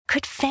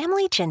Could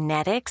family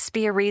genetics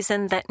be a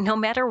reason that no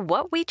matter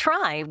what we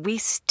try, we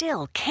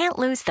still can't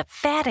lose the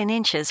fat and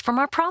inches from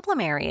our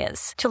problem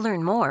areas? To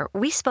learn more,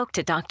 we spoke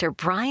to Dr.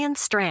 Brian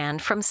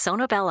Strand from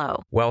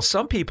Sonobello. While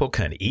some people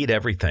can eat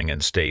everything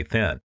and stay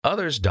thin,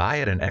 others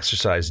diet and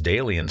exercise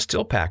daily and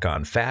still pack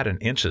on fat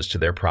and inches to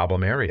their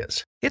problem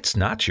areas. It's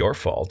not your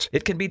fault.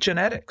 It can be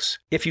genetics.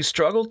 If you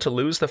struggle to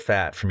lose the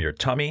fat from your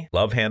tummy,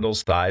 love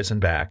handles, thighs, and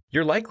back,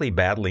 you're likely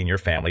battling your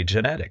family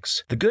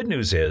genetics. The good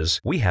news is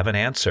we have an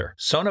answer.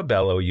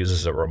 Sonobello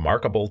uses a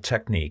remarkable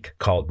technique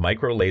called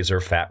micro-laser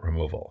fat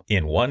removal.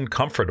 In one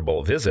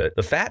comfortable visit,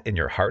 the fat in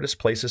your hardest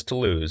places to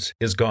lose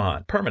is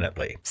gone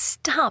permanently.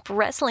 Stop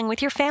wrestling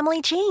with your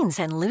family genes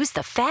and lose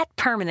the fat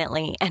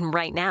permanently. And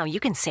right now,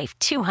 you can save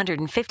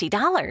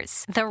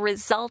 $250. The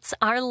results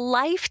are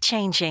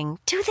life-changing.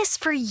 Do this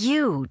for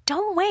you.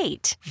 Don't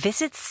wait.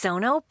 Visit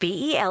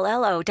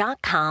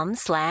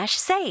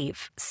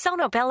sonobello.com/save.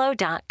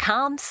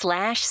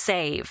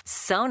 sonobello.com/save.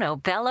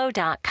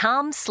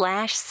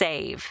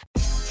 sonobello.com/save.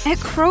 At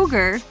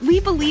Kroger, we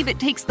believe it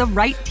takes the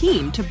right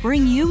team to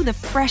bring you the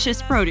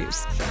freshest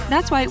produce.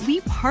 That's why we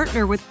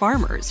partner with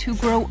farmers who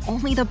grow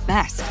only the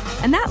best.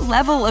 And that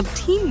level of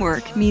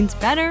teamwork means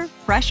better,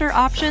 fresher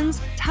options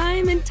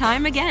time and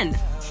time again.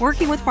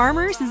 Working with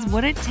farmers is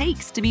what it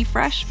takes to be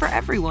fresh for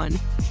everyone.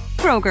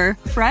 Kroger,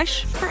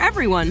 fresh for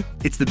everyone.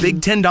 It's the big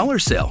 $10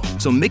 sale,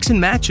 so mix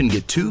and match and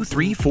get 2,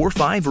 3, 4,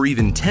 5, or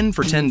even 10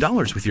 for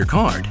 $10 with your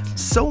card.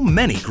 So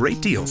many great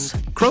deals.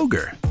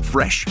 Kroger,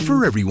 fresh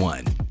for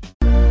everyone.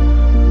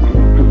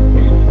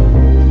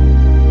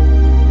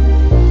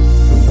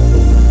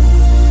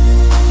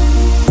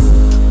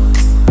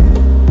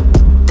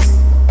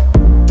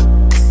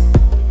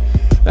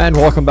 And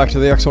welcome back to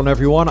the X Zone,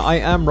 everyone. I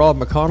am Rob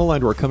McConnell,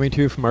 and we're coming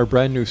to you from our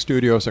brand new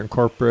studios and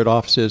corporate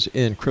offices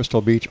in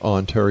Crystal Beach,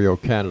 Ontario,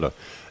 Canada.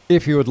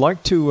 If you would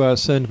like to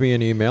send me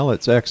an email,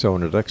 it's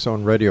xzone at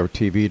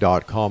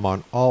xzoneradiotv.com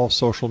on all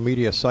social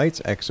media sites,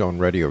 Xzone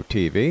Radio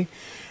TV.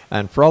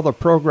 And for all the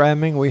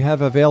programming we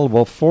have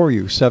available for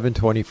you,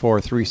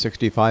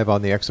 7/24/365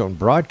 on the X Zone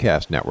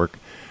Broadcast Network,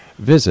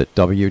 visit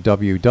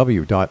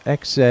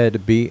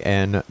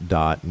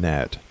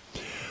www.xzbn.net.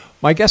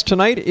 My guest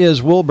tonight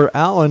is Wilbur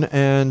Allen,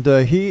 and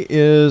he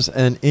is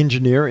an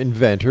engineer,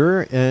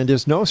 inventor, and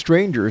is no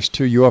stranger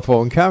to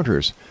UFO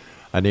encounters.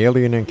 An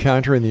alien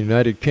encounter in the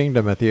United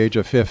Kingdom at the age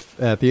of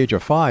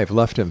 5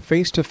 left him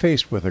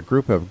face-to-face with a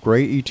group of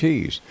gray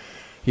ETs.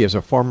 He is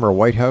a former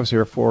White House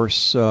Air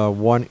Force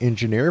One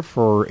engineer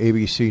for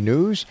ABC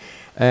News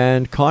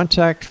and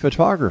contract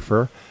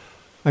photographer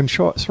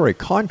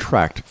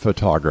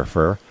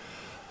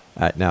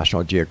at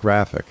National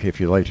Geographic. If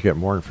you'd like to get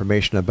more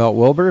information about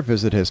Wilbur,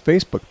 visit his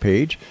Facebook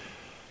page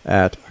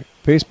at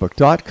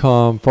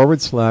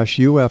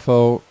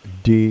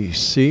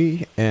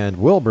facebook.com/UFODC. And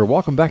Wilbur,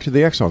 welcome back to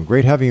the X Zone.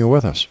 Great having you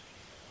with us.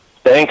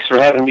 Thanks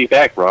for having me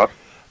back, Rob.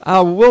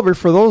 Wilbur,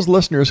 for those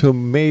listeners who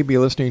may be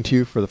listening to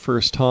you for the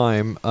first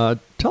time,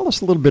 tell us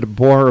a little bit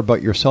more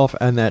about yourself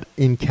and that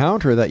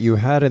encounter that you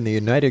had in the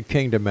United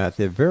Kingdom at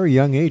the very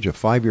young age of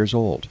 5 years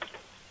old.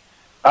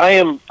 I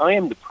am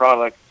the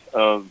product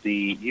of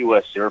the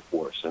U.S. Air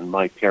Force, and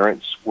my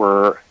parents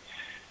were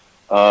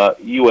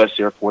U.S.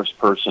 Air Force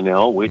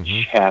personnel,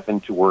 which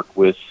happened to work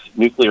with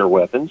nuclear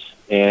weapons,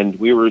 and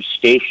we were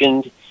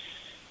stationed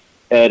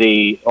at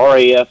a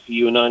RAF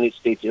United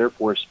States Air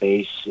Force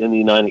base in the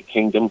United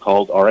Kingdom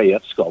called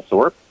RAF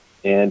Sculthorpe.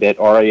 And at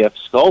RAF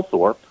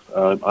Sculthorpe,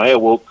 I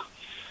awoke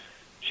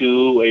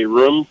to a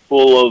room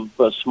full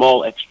of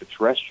small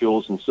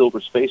extraterrestrials in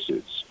silver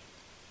spacesuits.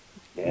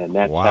 And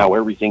that's how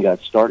everything got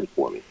started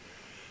for me.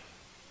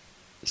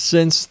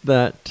 Since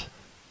that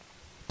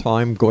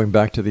time, going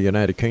back to the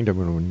United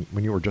Kingdom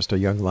when you were just a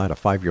young lad of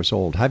 5 years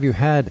old, have you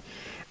had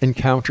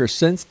encounters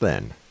since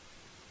then?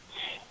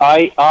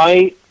 And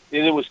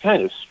it was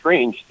kind of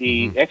strange.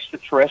 The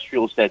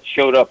extraterrestrials that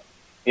showed up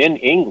in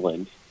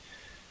England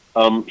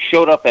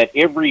showed up at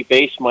every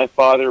base my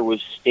father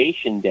was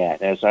stationed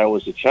at as I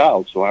was a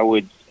child. So I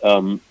would,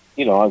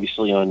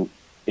 obviously in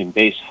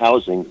base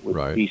housing,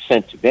 would be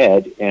sent to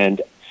bed,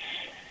 and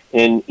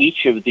in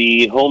each of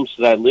the homes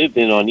that I lived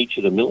in on each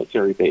of the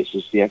military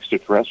bases, the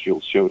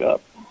extraterrestrials showed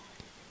up.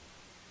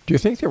 Do you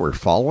think they were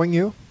following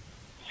you?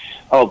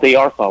 Oh, they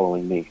are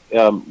following me.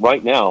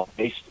 Right now,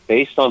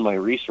 based on my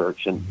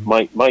research, and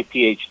my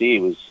PhD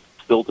was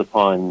built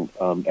upon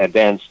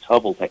advanced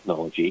Hubble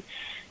technology,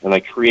 and I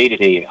created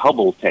a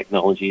Hubble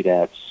technology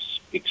that's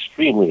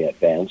extremely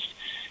advanced,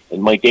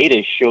 and my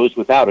data shows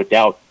without a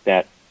doubt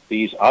that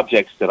these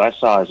objects that I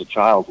saw as a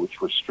child,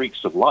 which were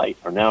streaks of light,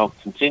 are now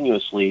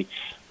continuously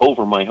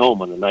over my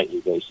home on a nightly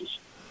basis.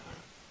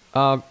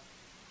 I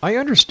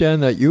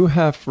understand that you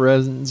have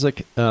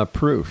forensic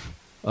proof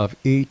of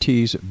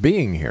ETs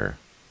being here.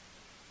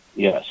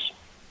 Yes.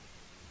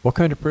 What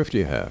kind of proof do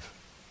you have?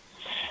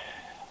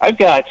 I've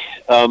got,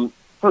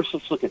 first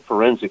let's look at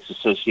forensics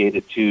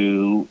associated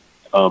to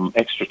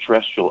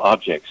extraterrestrial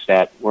objects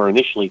that were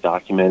initially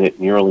documented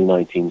in the early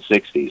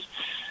 1960s.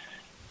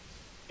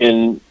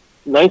 In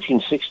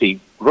 1960,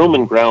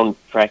 Grumman ground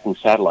tracking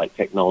satellite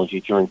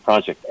technology during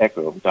Project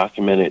Echo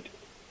documented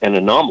an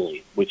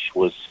anomaly which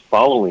was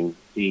following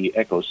the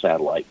Echo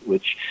satellite,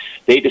 which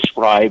they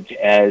described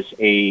as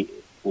a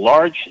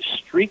large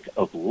streak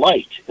of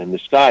light in the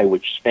sky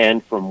which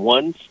spanned from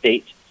one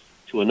state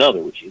to another,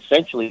 which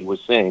essentially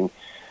was saying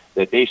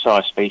that they saw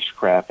a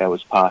spacecraft that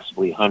was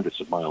possibly hundreds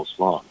of miles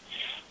long.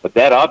 But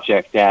that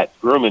object that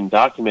Grumman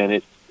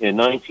documented in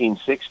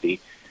 1960,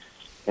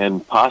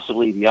 and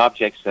possibly the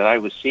objects that I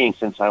was seeing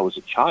since I was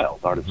a child,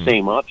 are the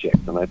same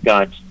object. And I've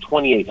got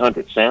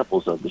 2,800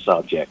 samples of this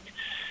object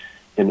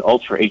in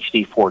Ultra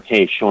HD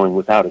 4K, showing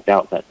without a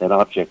doubt that that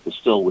object is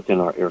still within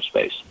our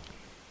airspace.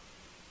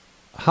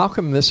 How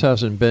come this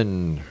hasn't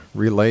been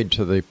relayed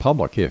to the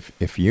public,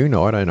 if you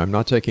know it? And I'm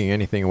not taking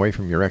anything away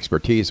from your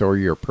expertise or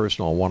your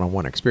personal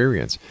one-on-one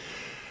experience.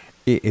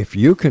 If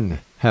you can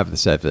have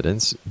this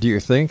evidence, do you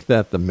think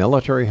that the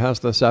military has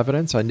this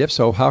evidence? And if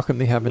so, how come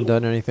they haven't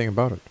done anything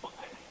about it?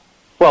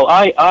 Well,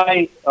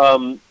 I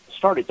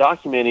started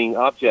documenting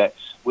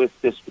objects with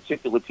this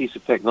particular piece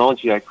of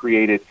technology I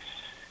created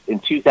in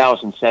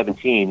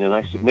 2017, and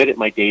I submitted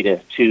my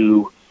data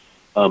to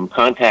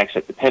contacts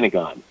at the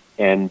Pentagon.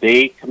 And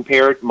they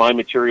compared my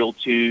material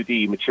to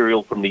the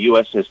material from the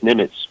USS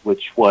Nimitz,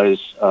 which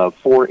was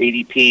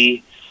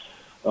 480p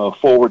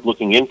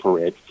forward-looking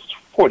infrared.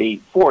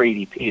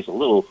 480p is a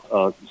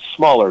little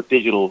smaller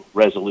digital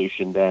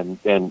resolution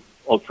than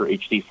Ultra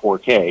HD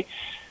 4K.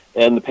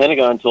 And the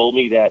Pentagon told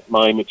me that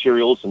my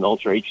materials in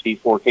Ultra HD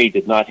 4K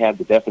did not have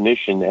the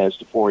definition as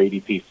to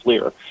 480p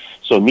FLIR.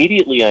 So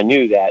immediately I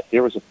knew that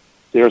there was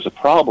a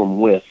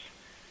problem with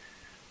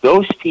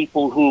those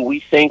people who we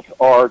think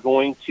are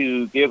going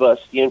to give us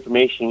the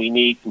information we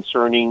need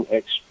concerning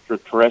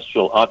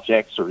extraterrestrial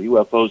objects or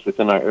UFOs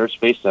within our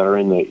airspace that are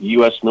in the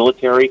U.S.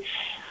 military.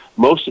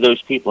 Most of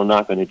those people are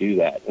not going to do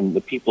that. And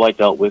the people I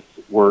dealt with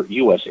were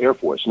U.S. Air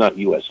Force, not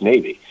U.S.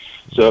 Navy.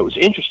 So it was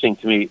interesting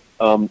to me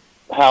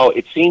how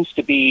it seems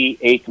to be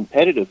a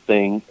competitive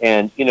thing.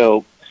 And, you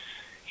know,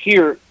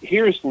 here's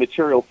the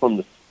material from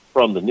the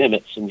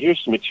Nimitz, and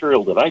here's the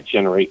material that I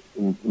generate.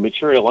 And the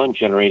material I'm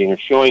generating are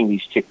showing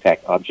these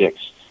tic-tac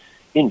objects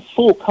in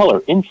full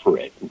color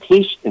infrared,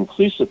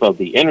 inclusive of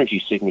the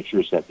energy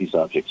signatures that these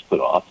objects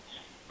put off,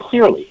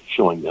 clearly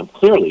showing them,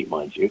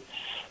 mind you.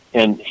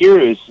 And here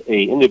is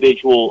a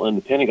individual in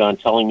the Pentagon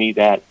telling me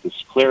that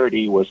this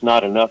clarity was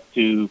not enough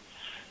to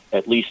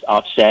at least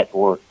offset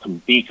or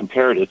be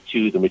comparative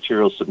to the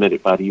material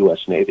submitted by the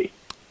U.S. Navy.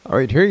 All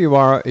right, here you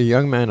are, a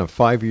young man of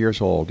 5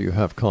 years old. You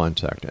have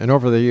contact. And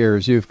over the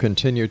years, you've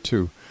continued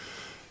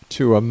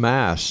to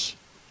amass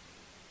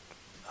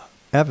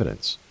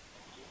evidence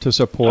to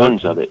support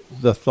tons of it.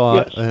 The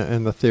thought yes.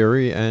 and the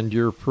theory and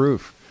your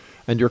proof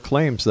and your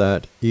claims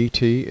that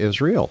ET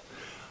is real.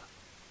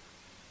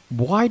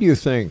 Why do you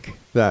think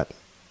that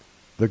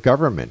the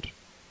government,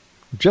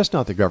 just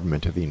not the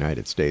government of the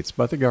United States,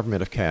 but the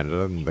government of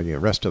Canada and the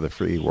rest of the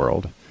free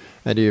world,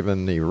 and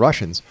even the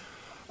Russians,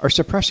 are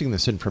suppressing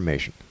this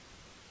information?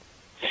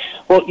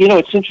 Well, you know,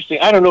 it's interesting.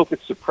 I don't know if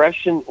it's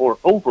suppression or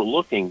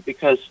overlooking,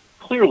 because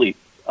clearly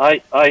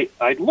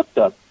I looked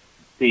up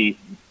the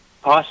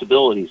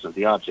possibilities of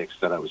the objects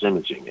that I was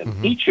imaging,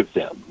 and each of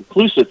them,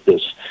 inclusive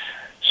this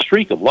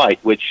streak of light,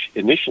 which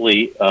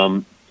initially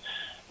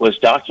was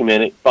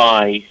documented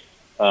by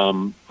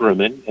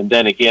Grumman, and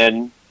then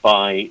again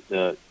by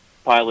the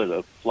pilot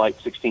of Flight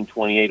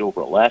 1628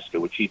 over Alaska,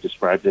 which he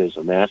described as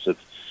a massive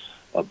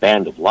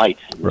band of light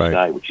in the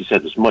sky, which he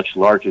said was much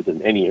larger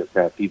than any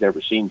aircraft he'd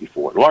ever seen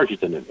before, larger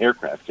than an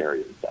aircraft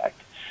carrier, in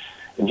fact.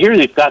 And here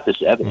they've got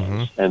this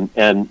evidence,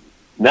 and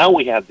now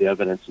we have the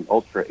evidence in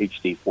Ultra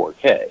HD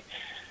 4K.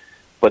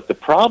 But the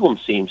problem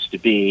seems to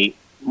be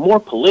more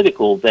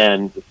political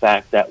than the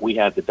fact that we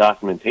have the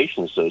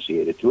documentation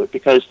associated to it,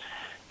 because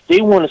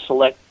they want to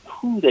select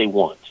who they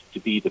want to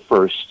be the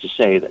first to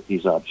say that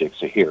these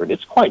objects are here. And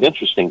it's quite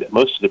interesting that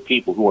most of the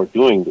people who are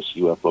doing this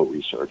UFO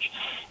research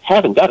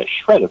haven't got a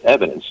shred of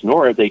evidence,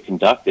 nor have they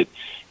conducted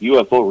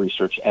UFO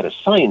research at a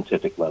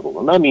scientific level.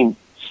 And I mean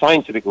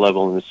scientific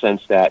level in the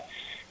sense that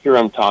here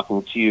I'm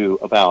talking to you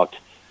about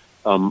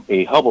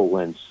a Hubble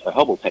lens, a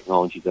Hubble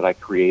technology that I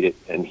created,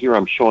 and here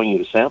I'm showing you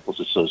the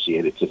samples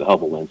associated to the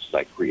Hubble lens that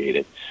I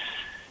created.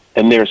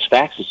 And there's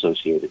facts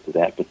associated to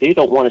that, but they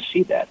don't want to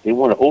see that. They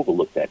want to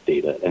overlook that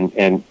data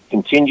and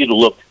continue to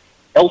look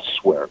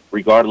elsewhere,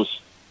 regardless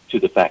to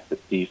the fact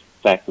that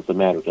the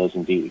matter does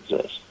indeed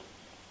exist.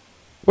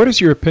 What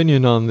is your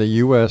opinion on the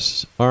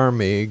U.S.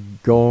 Army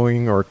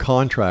going or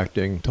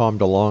contracting Tom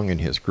DeLonge and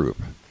his group?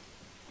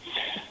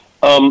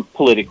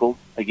 Political,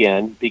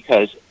 again,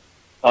 because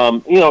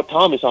you know,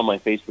 Tom is on my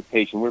Facebook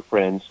page and we're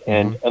friends,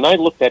 and I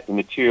looked at the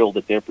material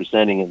that they're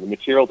presenting, and the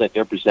material that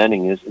they're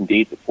presenting is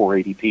indeed the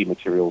 480p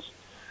materials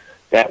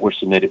that were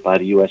submitted by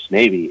the U.S.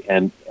 Navy,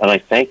 and I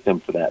thank them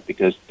for that,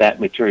 because that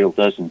material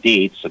does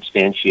indeed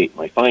substantiate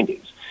my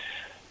findings.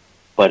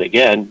 But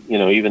again, you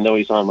know, even though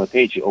he's on my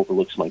page, he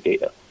overlooks my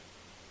data.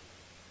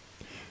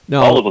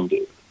 Now, all of them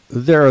do.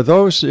 there are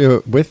those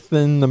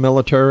within the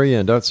military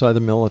and outside the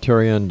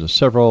military and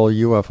several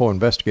UFO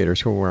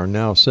investigators who are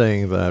now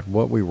saying that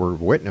what we were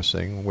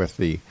witnessing with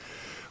the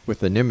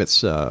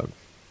Nimitz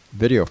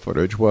video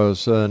footage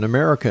was an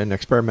American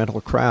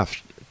experimental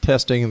craft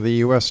testing the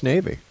U.S.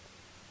 Navy.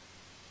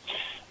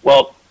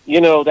 Well,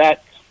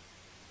 that's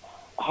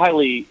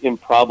highly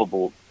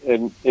improbable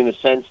in the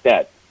sense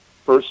that,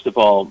 first of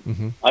all,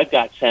 I've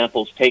got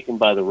samples taken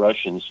by the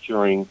Russians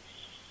during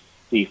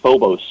the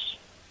Phobos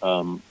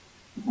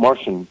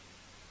Martian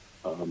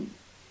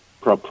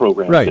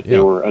program that they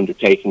were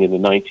undertaking in the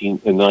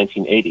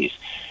 1980s.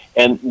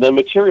 And the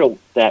material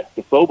that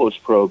the Phobos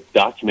probe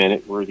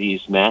documented were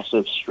these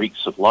massive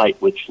streaks of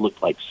light which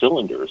looked like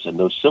cylinders, and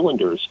those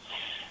cylinders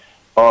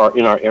are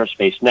in our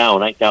airspace now,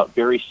 and I doubt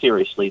very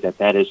seriously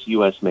that is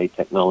U.S.-made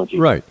technology.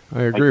 Right,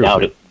 I agree with you. I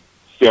doubt it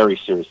very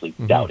seriously.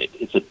 Doubt it.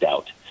 It's a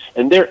doubt.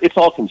 And it's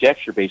all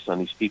conjecture based on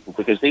these people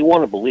because they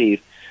want to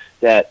believe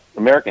that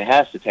America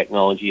has the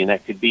technology and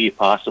that could be a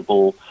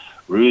possible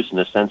ruse in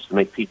a sense to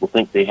make people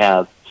think they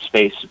have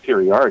space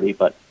superiority,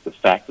 but the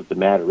fact of the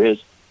matter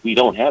is we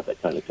don't have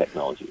that kind of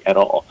technology at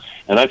all.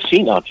 And I've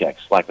seen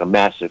objects like a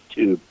massive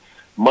tube,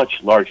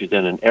 much larger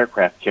than an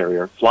aircraft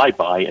carrier, fly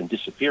by and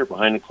disappear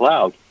behind a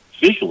cloud.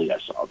 Visually, I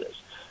saw this.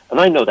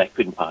 And I know that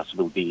couldn't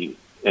possibly be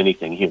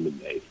anything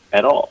human-made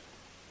at all.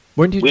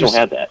 We don't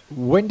have that.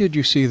 When did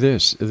you see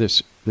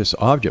this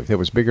object that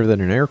was bigger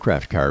than an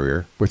aircraft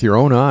carrier with your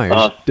own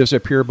eyes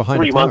disappear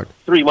behind a cloud?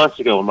 3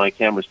 months ago when my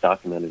cameras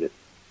documented it.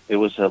 It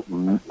was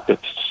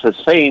the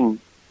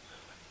same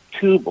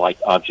tube-like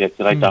object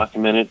that I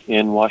documented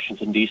in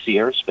Washington, D.C.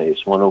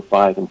 airspace,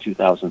 105 in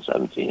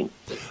 2017.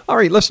 All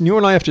right, listen, you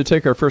and I have to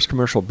take our first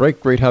commercial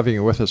break. Great having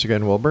you with us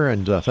again, Wilbur,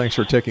 and thanks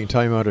for taking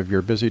time out of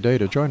your busy day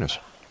to join us.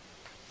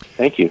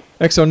 Thank you.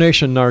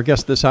 Exonation, our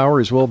guest this hour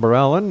is Wilbur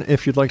Allen.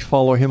 If you'd like to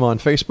follow him on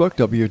Facebook,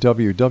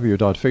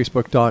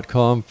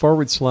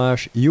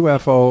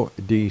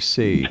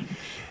 www.facebook.com/UFODC.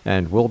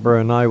 And Wilbur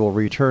and I will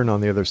return on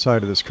the other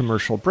side of this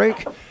commercial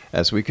break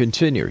as we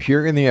continue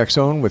here in the X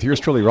Zone with yours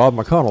truly, Rob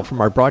McConnell,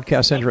 from our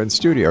broadcast center and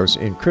studios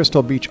in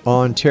Crystal Beach,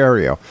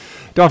 Ontario.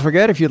 Don't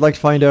forget, if you'd like to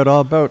find out all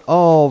about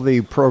all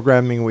the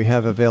programming we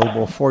have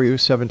available for you,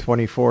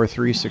 724,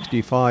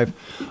 365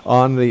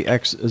 on the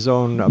X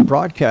Zone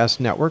broadcast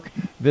network,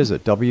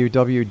 visit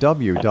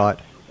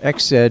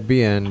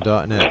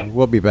www.xzbn.net.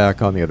 We'll be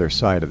back on the other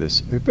side of this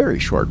very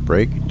short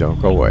break.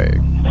 Don't go away.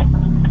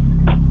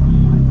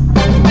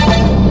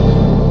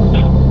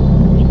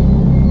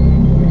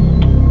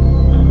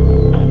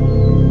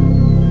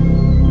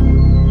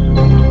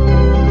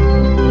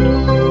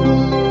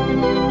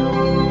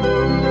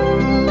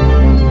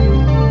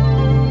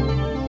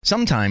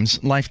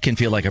 Sometimes life can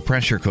feel like a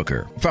pressure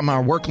cooker. From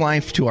our work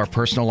life to our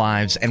personal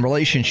lives and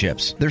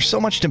relationships, there's so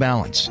much to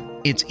balance.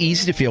 It's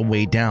easy to feel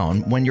weighed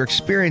down when you're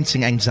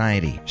experiencing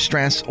anxiety,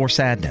 stress, or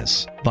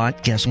sadness.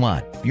 But guess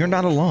what? You're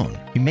not alone.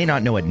 You may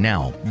not know it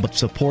now, but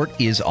support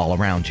is all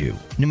around you.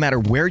 No matter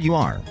where you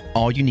are,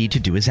 all you need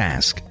to do is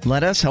ask.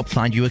 Let us help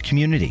find you a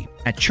community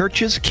at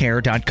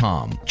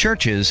churchescare.com.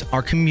 Churches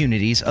are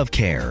communities of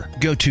care.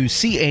 Go to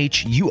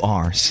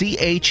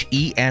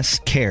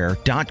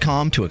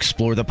CHURCHEScare.com to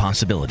explore the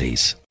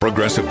possibilities.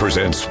 Progressive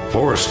presents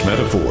Forced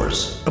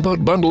Metaphors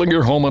about bundling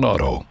your home and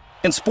auto.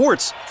 In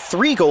sports,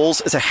 3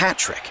 goals is a hat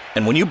trick.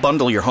 And when you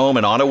bundle your home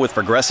and auto with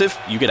Progressive,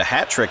 you get a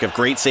hat trick of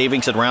great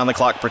savings and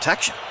round-the-clock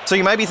protection. So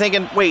you might be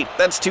thinking, wait,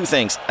 that's 2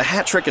 things. A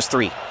hat trick is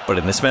 3. But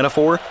in this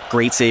metaphor,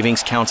 great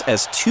savings counts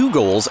as 2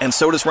 goals, and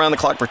so does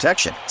round-the-clock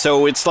protection.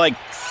 So it's like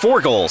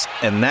 4 goals,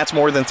 and that's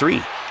more than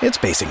 3. It's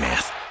basic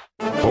math.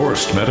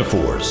 Forced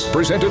Metaphors,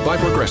 presented by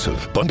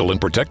Progressive. Bundle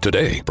and protect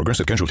today.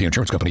 Progressive Casualty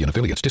Insurance Company and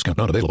affiliates. Discount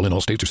not available in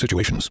all states or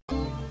situations.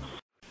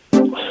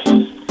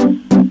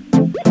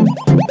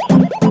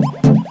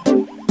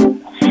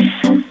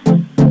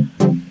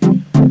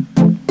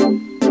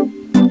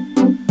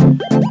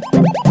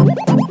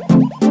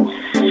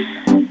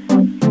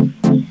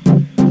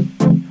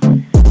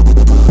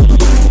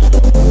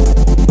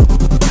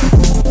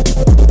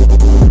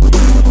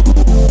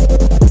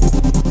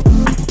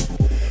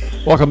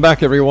 Welcome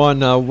back, everyone.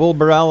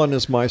 Wilbur Allen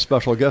is my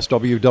special guest,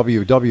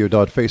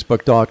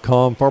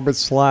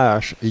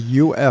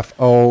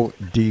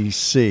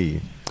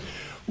 www.facebook.com/UFODC.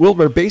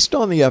 Wilbur, based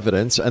on the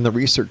evidence and the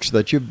research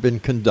that you've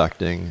been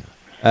conducting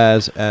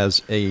as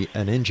an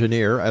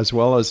engineer as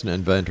well as an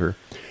inventor,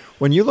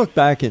 when you look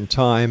back in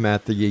time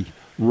at the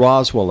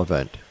Roswell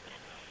event,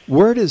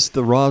 where does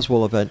the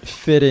Roswell event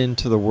fit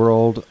into the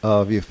world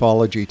of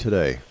ufology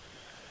today?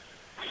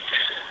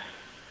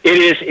 It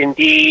is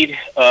indeed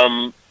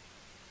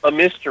a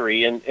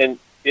mystery, and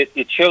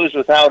it shows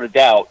without a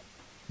doubt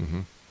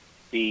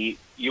the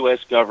U.S.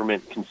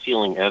 government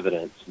concealing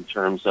evidence in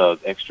terms of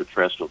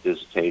extraterrestrial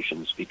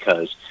visitations,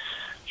 because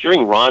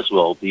during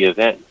Roswell, the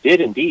event did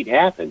indeed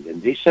happen,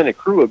 and they sent a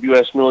crew of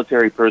U.S.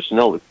 military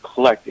personnel to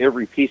collect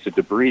every piece of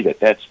debris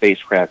that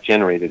spacecraft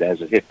generated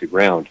as it hit the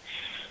ground.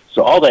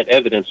 So all that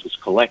evidence was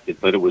collected,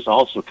 but it was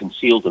also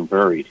concealed and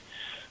buried.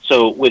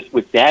 So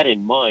with that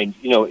in mind,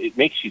 it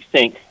makes you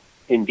think,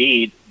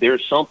 indeed,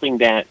 there's something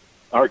that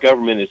our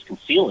government is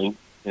concealing,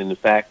 and the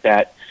fact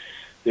that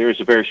there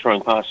is a very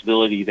strong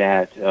possibility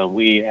that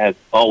we have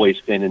always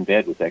been in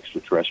bed with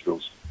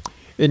extraterrestrials.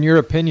 In your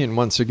opinion,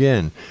 once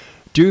again,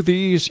 do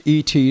these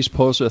ETs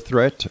pose a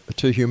threat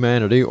to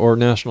humanity or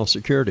national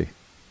security?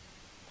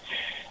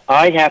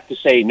 I have to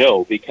say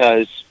no,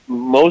 because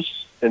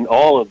most and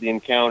all of the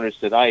encounters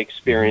that I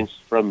experienced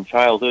from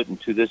childhood and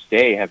to this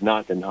day have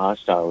not been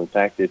hostile. In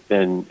fact, they've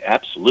been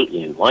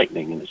absolutely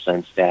enlightening in the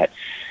sense that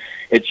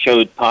it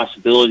showed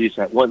possibilities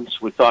that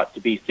once were thought to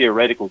be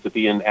theoretical to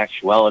be in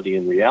actuality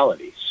and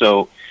reality.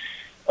 So,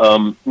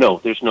 no,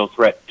 there's no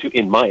threat to,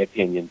 in my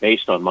opinion,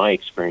 based on my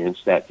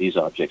experience, that these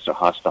objects are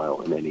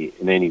hostile in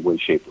any way,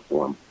 shape, or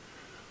form.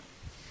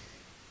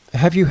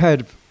 Have you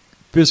had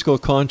physical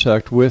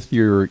contact with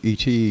your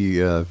ET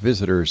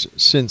visitors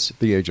since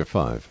the age of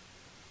 5?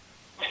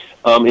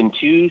 In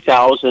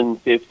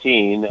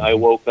 2015, I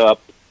woke up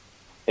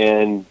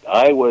and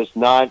I was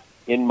not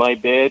in my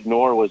bed,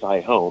 nor was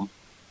I home.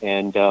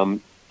 And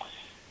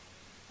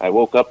I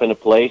woke up in a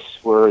place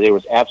where there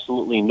was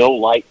absolutely no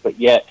light, but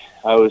yet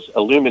I was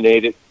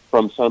illuminated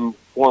from some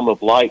form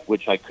of light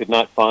which I could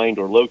not find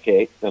or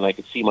locate, and I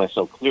could see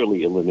myself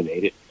clearly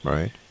illuminated.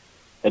 Right.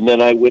 And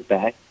then I went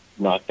back,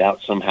 knocked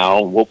out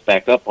somehow, and woke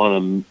back up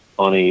on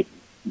a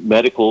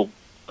medical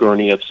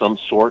gurney of some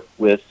sort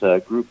with a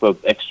group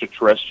of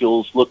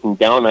extraterrestrials looking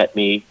down at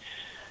me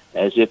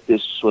as if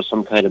this was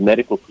some kind of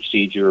medical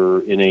procedure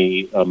in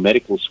a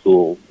medical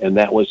school. And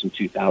that was in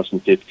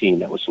 2015.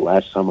 That was the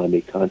last time I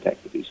made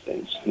contact with these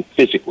things,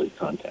 physically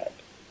contact.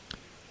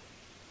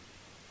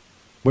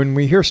 When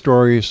we hear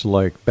stories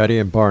like Betty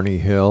and Barney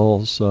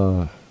Hill's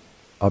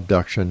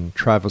abduction,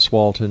 Travis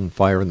Walton,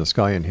 Fire in the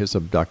Sky and his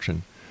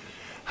abduction,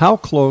 how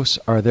close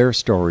are their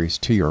stories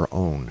to your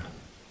own?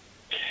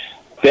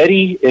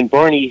 Betty and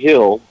Barney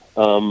Hill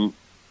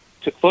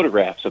took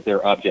photographs of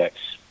their objects,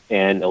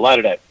 and a lot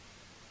of that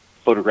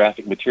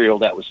photographic material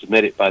that was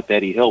submitted by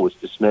Betty Hill was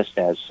dismissed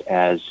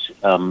as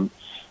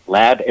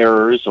lab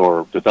errors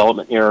or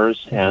development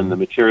errors, and the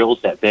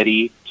materials that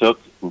Betty took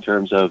in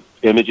terms of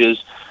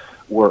images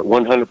were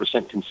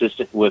 100%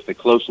 consistent with the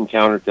close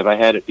encounter that I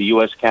had at the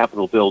U.S.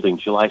 Capitol building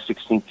July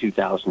 16,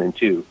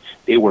 2002.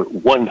 They were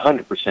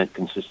 100%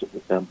 consistent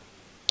with them.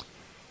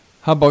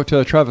 How about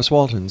Travis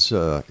Walton's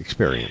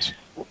experience?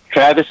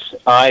 Travis,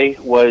 I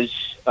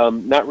was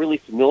not really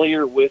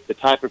familiar with the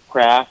type of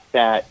craft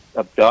that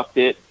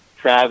abducted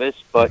Travis,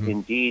 but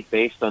indeed,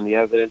 based on the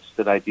evidence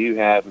that I do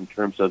have in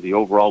terms of the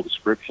overall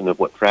description of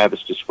what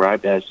Travis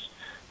described as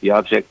the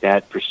object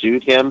that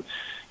pursued him,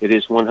 it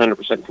is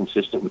 100%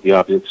 consistent with the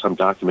objects I'm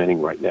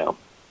documenting right now.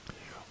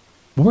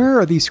 Where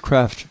are these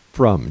craft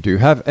from? Do you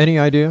have any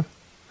idea?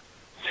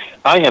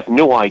 I have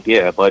no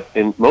idea, but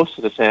in most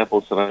of the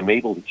samples that I'm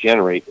able to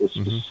generate is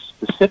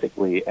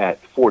specifically at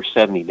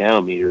 470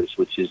 nanometers,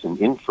 which is an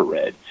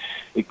infrared.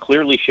 It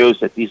clearly shows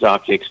that these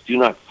objects do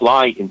not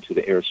fly into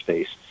the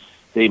airspace.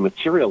 They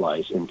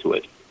materialize into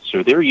it.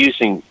 So they're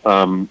using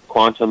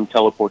quantum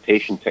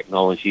teleportation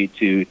technology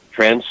to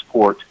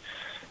transport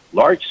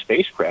large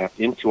spacecraft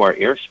into our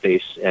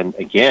airspace. And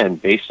again,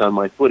 based on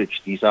my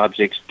footage, these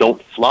objects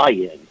don't fly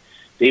in.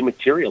 They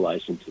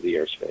materialize into the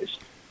airspace.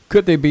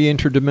 Could they be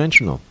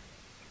interdimensional?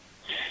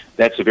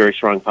 That's a very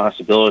strong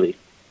possibility.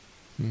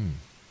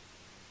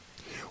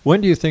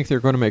 When do you think they're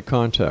going to make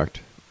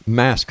contact,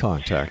 mass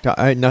contact?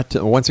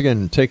 Once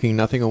again, taking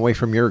nothing away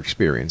from your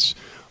experience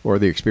or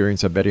the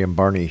experience of Betty and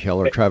Barney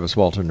Hill or Travis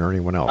Walton or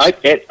anyone else.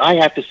 I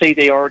have to say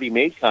they already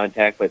made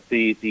contact, but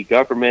the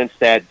governments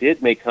that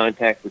did make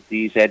contact with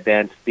these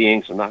advanced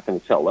beings are not going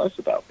to tell us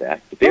about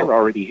that. But they're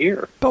already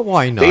here. But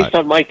why not? Based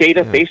on my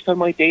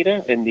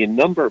data, and the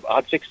number of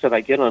objects that I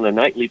get on a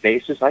nightly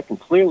basis, I can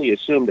clearly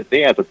assume that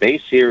they have a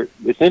base here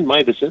within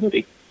my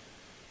vicinity.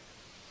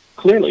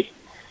 Clearly.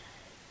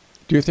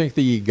 Do you think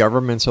the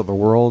governments of the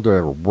world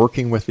are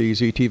working with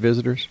these ET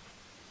visitors?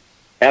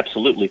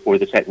 Absolutely, for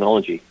the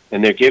technology.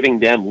 And they're giving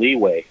them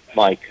leeway.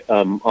 Like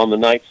on the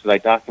nights that I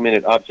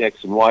documented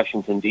objects in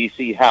Washington,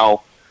 D.C.,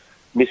 how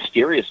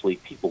mysteriously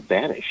people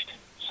vanished.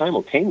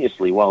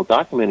 Simultaneously, while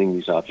documenting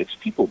these objects,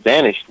 people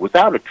vanished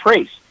without a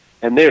trace.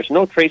 And there's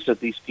no trace of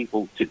these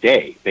people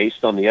today,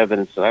 based on the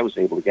evidence that I was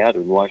able to gather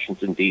in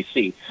Washington,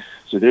 D.C.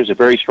 So there's a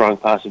very strong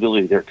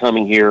possibility they're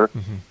coming here,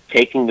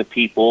 taking the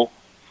people,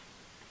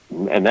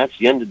 and that's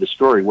the end of the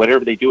story.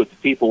 Whatever they do with the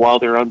people while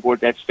they're on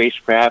board that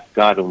spacecraft,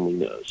 God only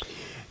knows.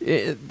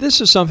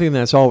 This is something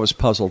that's always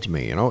puzzled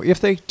me. You know,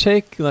 if they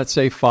take, let's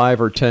say,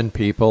 5 or 10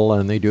 people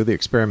and they do the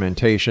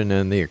experimentation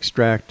and they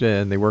extract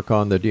and they work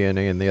on the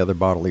DNA and the other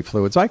bodily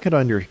fluids, I could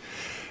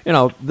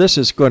this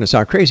is going to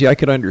sound crazy. I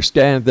could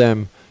understand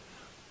them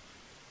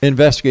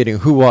investigating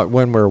who, what,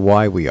 when, where,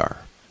 why we are.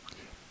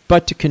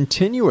 But to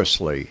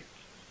continuously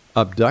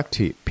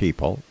abduct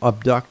people,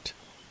 abduct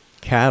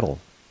cattle,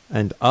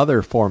 and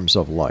other forms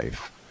of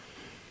life,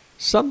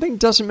 something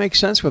doesn't make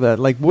sense with that.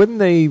 Like, wouldn't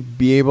they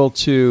be able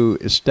to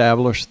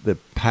establish the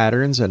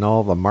patterns and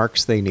all the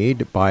marks they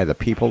need by the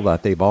people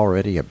that they've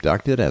already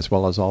abducted, as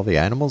well as all the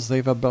animals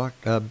they've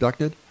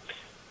abducted?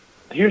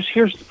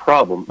 Here's the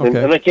problem.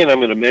 Okay. And again, I'm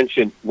going to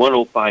mention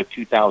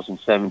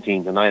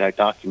 105-2017. Tonight I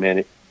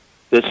documented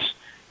this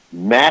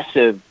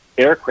massive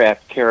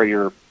aircraft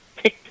carrier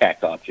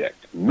tic-tac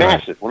object.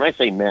 Massive. Right. When I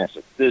say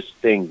massive, this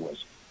thing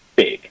was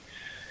big.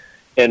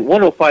 And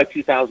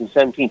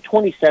 105-2017,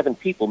 27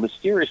 people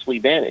mysteriously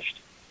vanished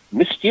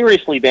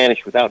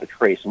without a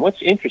trace. And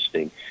what's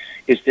interesting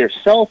is their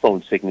cell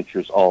phone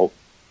signatures all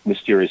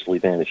mysteriously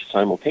vanished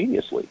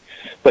simultaneously.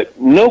 But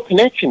no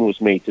connection was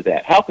made to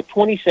that. How could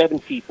 27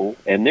 people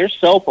and their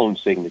cell phone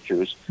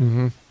signatures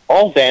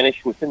all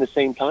vanish within the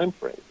same time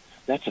frame?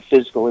 That's a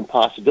physical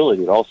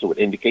impossibility. It also would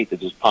indicate that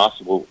there's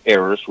possible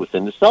errors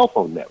within the cell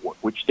phone network,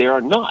 which there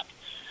are not.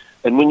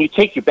 And when you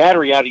take your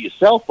battery out of your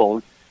cell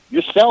phone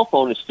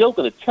is still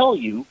going to tell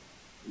you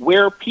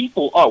where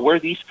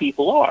these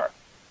people are.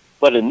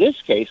 But in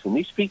this case, when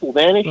these people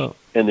vanished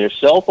and their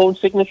cell phone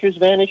signatures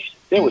vanished,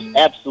 there was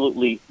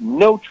absolutely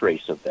no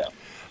trace of them.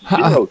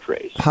 Zero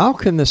trace. How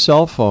can the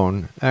cell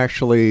phone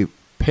actually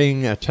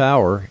ping a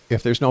tower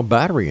if there's no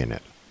battery in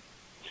it?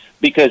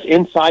 Because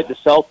inside the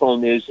cell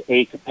phone is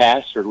a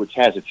capacitor which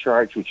has a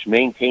charge which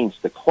maintains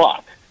the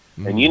clock.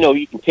 And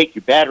you can take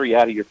your battery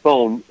out of your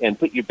phone and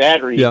put your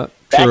battery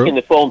back in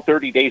the phone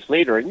 30 days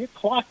later, and your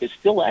clock is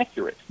still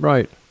accurate.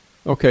 Right.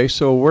 Okay,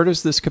 so where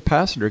does this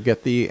capacitor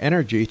get the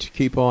energy to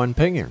keep on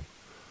pinging?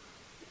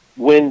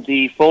 When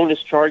the phone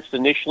is charged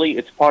initially,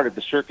 it's part of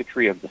the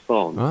circuitry of the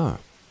phone. Ah.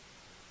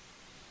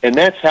 And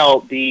that's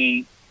how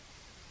the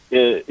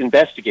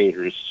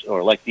investigators,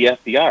 or like the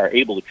FBI, are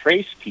able to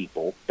trace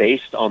people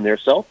based on their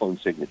cell phone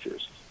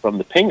signatures from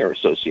the pinger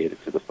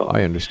associated to the phone.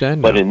 I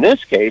understand But now. in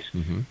this case,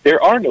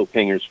 there are no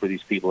pingers for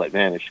these people that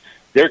vanish.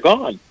 They're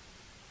gone.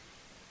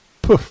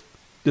 Poof.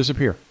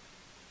 Disappear.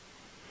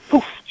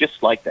 Poof.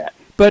 Just like that.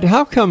 But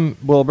how come,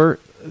 Wilbur,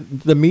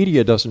 the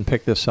media doesn't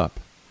pick this up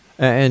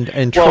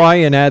and try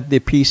and add the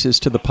pieces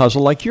to the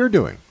puzzle like you're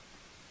doing?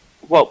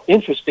 Well,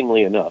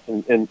 interestingly enough,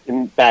 and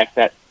in fact,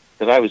 that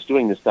I was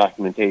doing this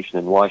documentation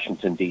in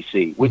Washington,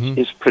 D.C., which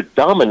is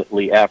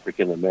predominantly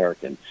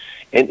African-American.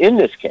 And in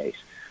this case,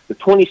 the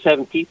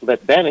 27 people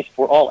that vanished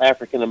were all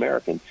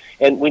African-American.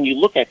 And when you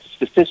look at the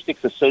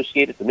statistics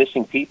associated with the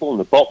missing people, and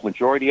the bulk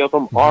majority of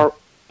them are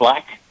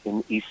black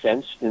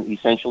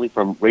essentially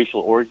from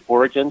racial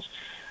origins,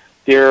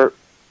 they're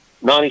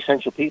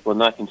non-essential people and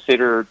not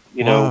considered,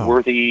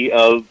 worthy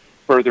of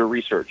further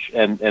research.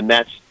 And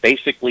that's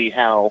basically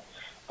how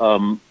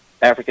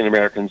African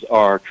Americans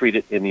are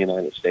treated in the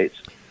United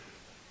States.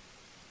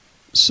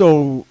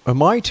 So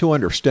am I to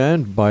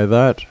understand by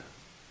that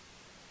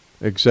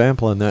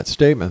example and that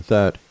statement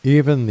that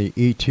even the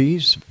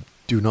ETs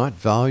do not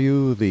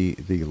value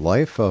the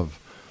life of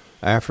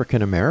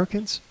African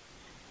Americans?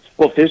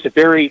 Well, there's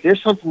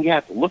something you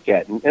have to look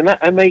at. And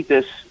I made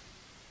this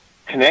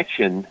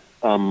connection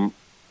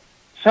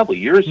several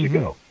years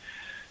ago.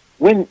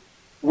 When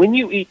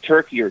you eat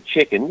turkey or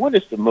chicken, what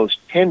is the most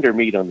tender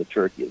meat on the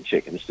turkey and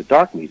chicken? It's the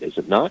dark meat, is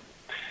it not?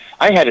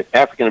 I had an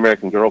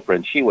African-American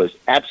girlfriend. She was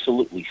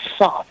absolutely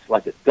soft,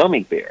 like a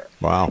gummy bear.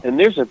 Wow. And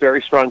there's a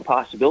very strong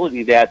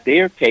possibility that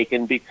they're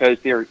taken because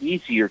they're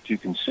easier to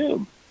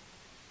consume.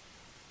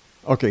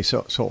 Okay,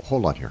 so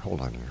hold on here.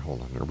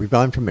 We've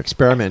gone from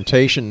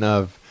experimentation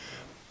of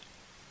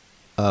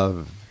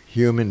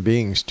human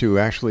beings to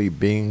actually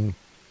being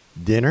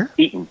dinner?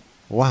 Eaten.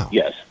 Wow.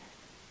 Yes.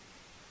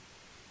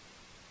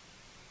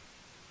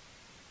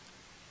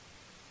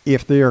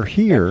 If they're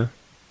here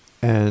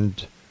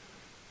and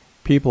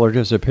people are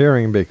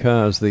disappearing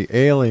because the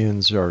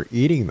aliens are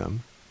eating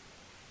them,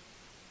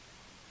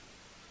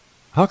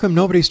 how come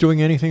nobody's doing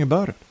anything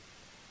about it?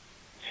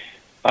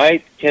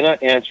 I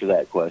cannot answer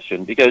that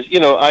question because,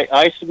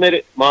 I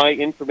submitted my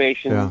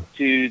information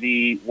to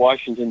the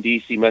Washington,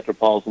 D.C.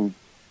 Metropolitan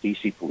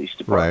D.C. Police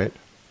Department.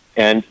 Right.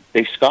 And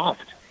they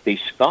scoffed. They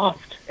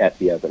scoffed at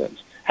the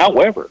evidence.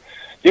 However,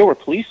 there were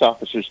police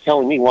officers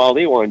telling me while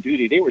they were on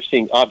duty, they were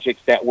seeing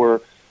objects that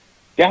were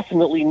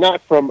definitely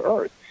not from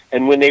Earth.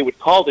 And when they would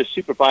call their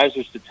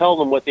supervisors to tell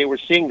them what they were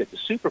seeing, that the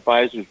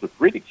supervisors would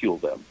ridicule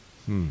them.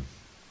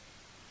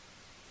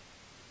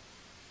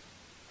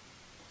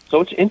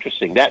 So it's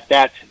interesting that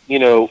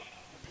the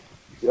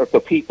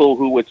people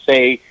who would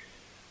say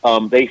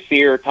they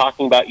fear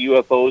talking about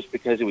UFOs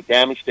because it would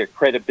damage their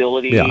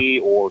credibility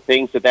or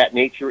things of that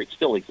nature, it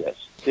still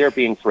exists. They're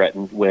being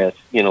threatened with,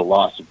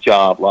 loss of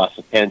job, loss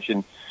of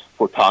pension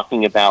for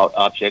talking about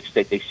objects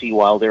that they see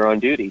while they're on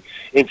duty.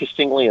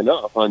 Interestingly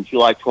enough, on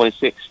July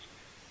 26th,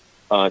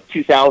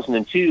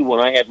 2002, when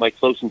I had my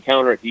close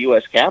encounter at the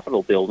U.S.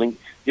 Capitol building,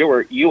 there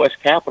were U.S.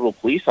 Capitol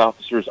police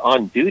officers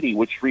on duty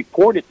which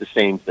reported the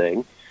same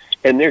thing,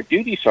 and their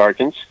duty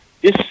sergeants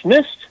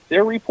dismissed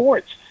their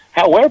reports.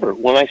 However,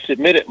 when I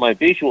submitted my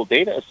visual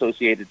data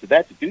associated to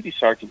that, the duty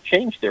sergeant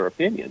changed their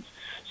opinions.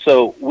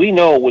 So we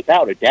know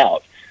without a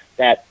doubt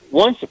that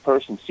once a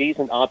person sees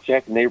an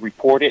object and they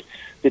report it,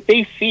 that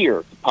they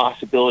fear the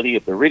possibility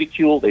of the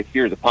ridicule, they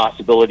fear the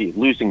possibility of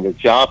losing their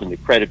job and the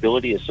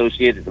credibility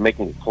associated to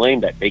making a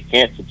claim that they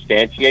can't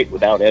substantiate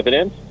without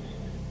evidence.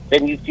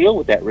 Then you deal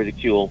with that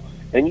ridicule,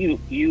 and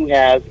you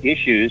have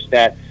issues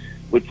that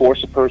would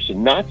force a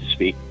person not to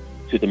speak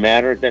to the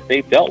matter that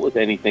they've dealt with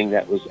anything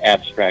that was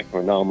abstract or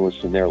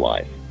anomalous in their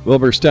life.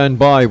 Wilbur, stand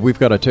by. We've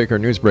got to take our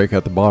news break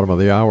at the bottom of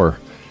the hour.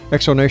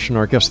 Exonation,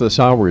 our guest this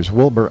hour is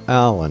Wilbur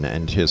Allen,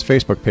 and his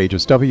Facebook page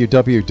is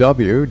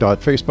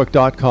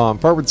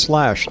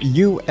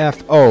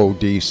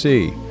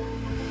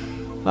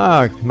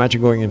www.facebook.com/UFODC.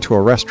 Imagine going into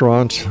a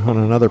restaurant on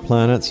another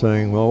planet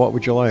saying, well, what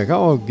would you like?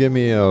 Oh, give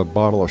me a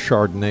bottle of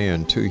Chardonnay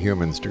and 2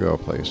 humans to go,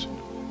 please.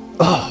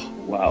 Oh,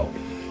 wow.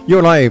 You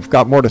and I have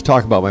got more to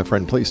talk about, my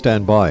friend. Please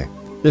stand by.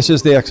 This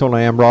is the X-Zone.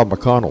 I am Rob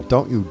McConnell.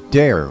 Don't you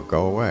dare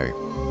go away.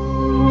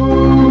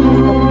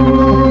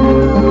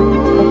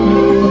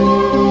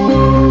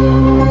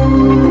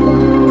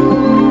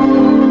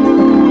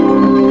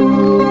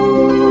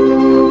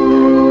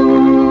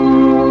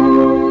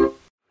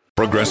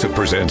 Progressive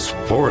presents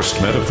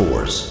Forced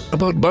Metaphors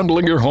about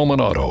bundling your home and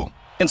auto.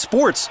 In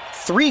sports,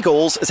 3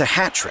 goals is a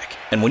hat trick.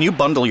 And when you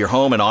bundle your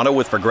home and auto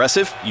with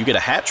Progressive, you get a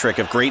hat trick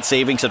of great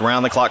savings and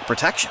round-the-clock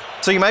protection.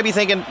 So you might be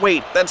thinking,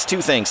 wait, that's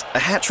 2 things. A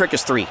hat trick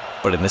is 3.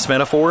 But in this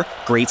metaphor,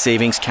 great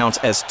savings counts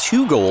as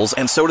 2 goals,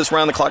 and so does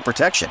round-the-clock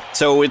protection.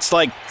 So it's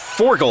like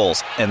 4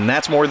 goals, and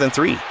that's more than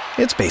 3.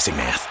 It's basic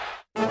math.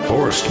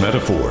 Forced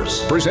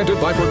Metaphors, presented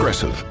by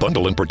Progressive.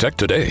 Bundle and protect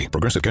today.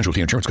 Progressive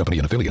Casualty Insurance Company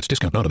and affiliates.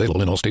 Discount not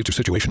available in all states or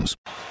situations.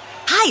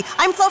 Hi,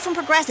 I'm Flo from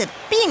Progressive.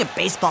 Being a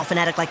baseball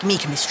fanatic like me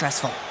can be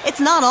stressful. It's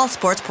not all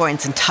sports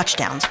points and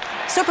touchdowns.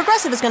 So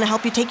Progressive is going to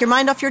help you take your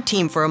mind off your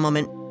team for a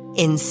moment.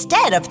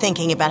 Instead of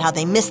thinking about how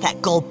they missed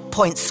that goal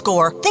point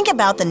score, think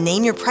about the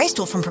Name Your Price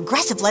tool from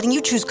Progressive, letting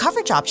you choose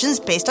coverage options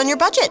based on your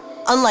budget,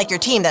 unlike your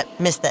team that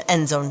missed the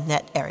end zone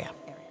net area.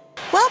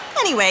 Well,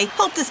 anyway,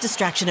 hope this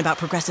distraction about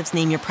Progressive's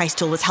Name Your Price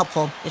tool was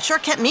helpful. It sure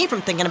kept me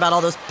from thinking about all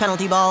those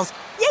penalty balls.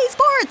 Yay,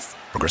 sports!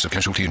 Progressive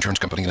Casualty Insurance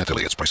Company and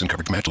affiliates. Price and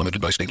coverage match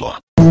limited by state law.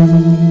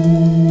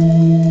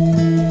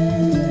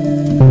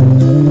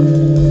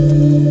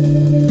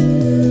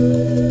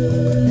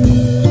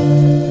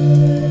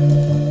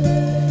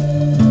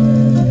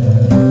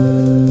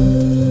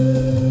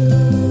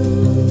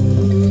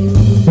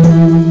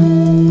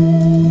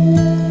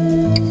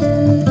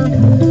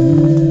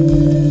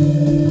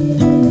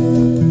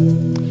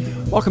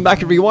 Welcome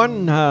back,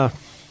 everyone.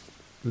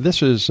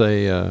 This is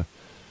a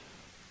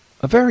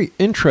very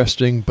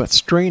interesting but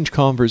strange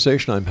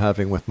conversation I'm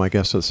having with my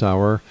guest this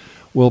hour,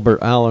 Wilbur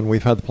Allen.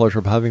 We've had the pleasure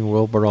of having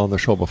Wilbur on the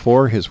show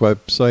before. His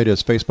website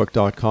is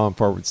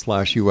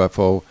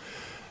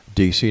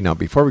facebook.com/UFODC. Now,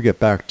 before we get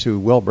back to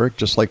Wilbur,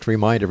 just like to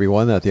remind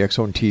everyone that the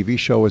X-Zone TV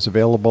show is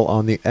available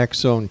on the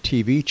X-Zone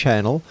TV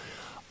channel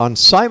on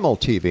Simul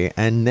TV,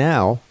 and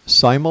now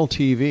Simul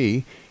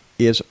TV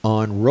is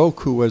on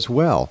Roku as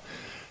well.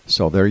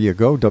 So there you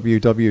go,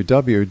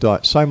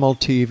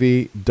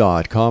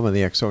 www.simultv.com, and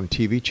the X-Zone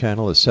TV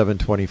channel is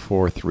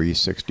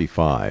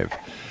 724/365.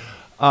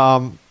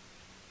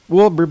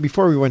 Wilbur,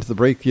 before we went to the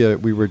break,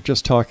 we were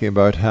just talking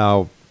about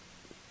how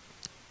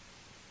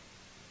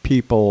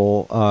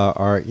people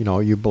are,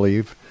 you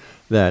believe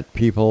that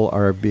people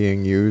are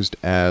being used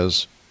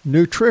as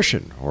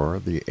nutrition,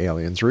 or the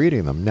aliens are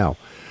eating them. Now,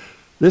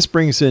 this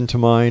brings into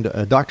mind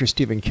Dr.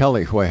 Stephen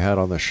Kelly, who I had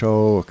on the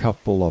show a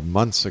couple of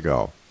months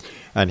ago.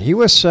 And he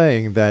was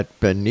saying that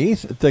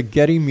beneath the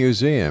Getty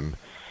Museum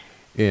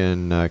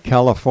in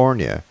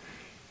California,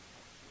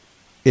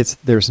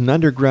 there's an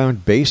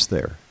underground base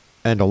there.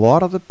 And a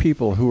lot of the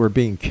people who are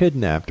being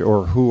kidnapped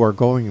or who are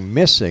going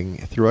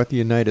missing throughout the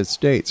United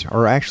States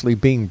are actually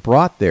being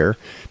brought there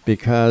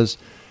because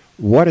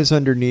what is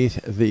underneath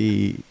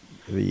the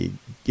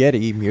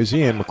Getty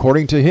Museum,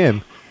 according to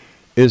him,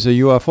 is a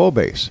UFO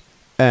base.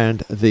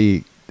 And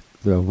the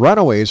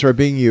runaways are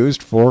being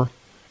used for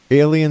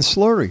alien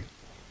slurry.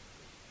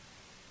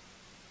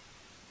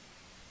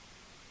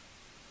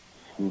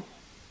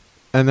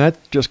 And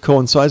that just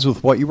coincides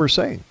with what you were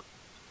saying.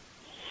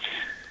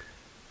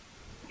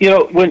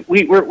 When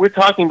we're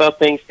talking about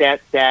things that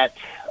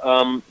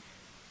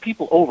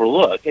people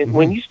overlook, and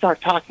when you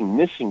start talking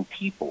missing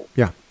people,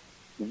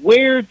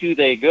 where do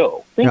they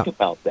go? Think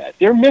about that.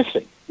 They're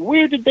missing.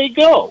 Where did they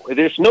go?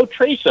 There's no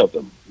trace of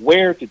them.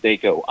 Where did they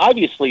go?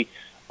 Obviously,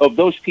 of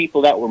those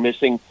people that were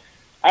missing,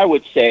 I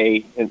would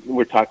say, and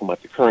we're talking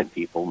about the current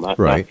people, not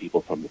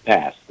people from the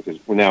past, because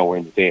we're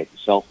in the day of the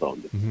cell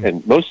phone.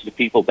 And most of the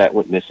people that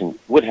went missing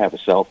would have a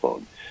cell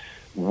phone.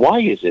 Why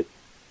is it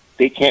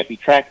they can't be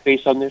tracked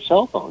based on their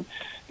cell phone?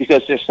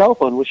 Because their cell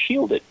phone was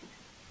shielded.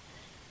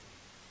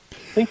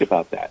 Think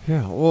about that.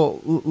 Yeah,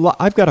 well,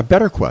 I've got a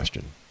better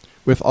question.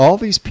 With all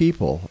these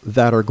people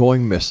that are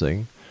going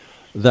missing,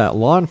 that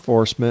law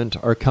enforcement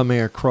are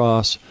coming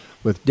across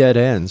with dead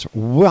ends,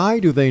 why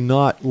do they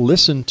not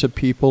listen to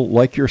people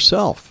like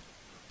yourself?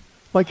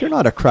 Like, you're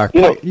not a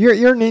crackpot.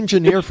 You're an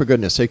engineer, for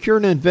goodness sake. You're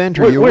an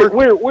inventor.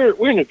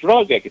 We're in a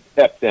drug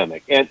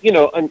epidemic, and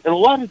and a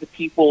lot of the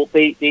people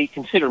they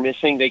consider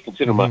missing. They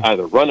consider them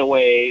either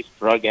runaways,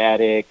 drug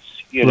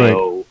addicts,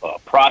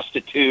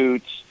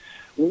 prostitutes,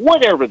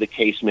 whatever the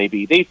case may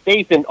be.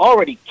 They've been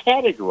already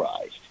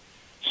categorized.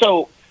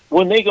 So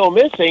when they go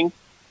missing,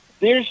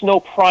 there's no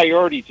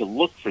priority to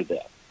look for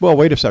them. Well,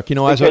 wait a sec. You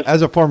know, as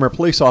a former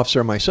police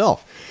officer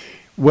myself,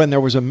 when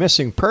there was a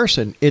missing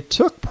person, it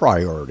took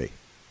priority.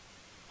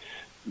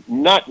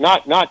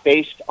 Not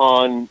based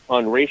on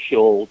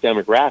racial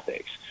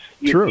demographics.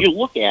 True. You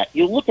look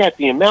at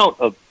the amount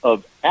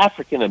of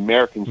African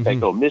Americans that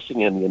go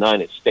missing in the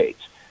United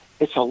States.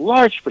 It's a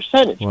large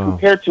percentage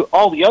compared to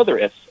all the other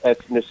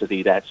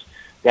ethnicity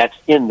that's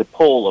in the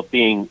poll of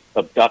being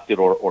abducted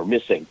or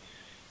missing,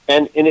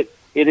 and it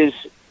is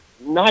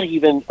not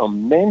even a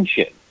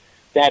mention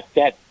that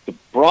the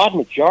broad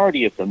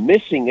majority of the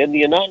missing in the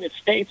United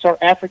States are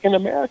African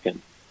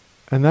American.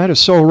 And that is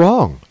so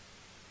wrong.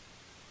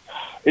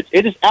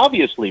 It is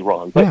obviously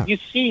wrong, but you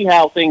see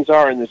how things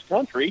are in this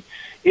country.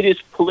 It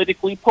is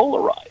politically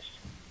polarized.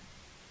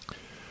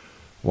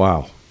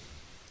 Wow.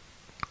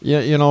 Yeah,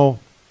 you know,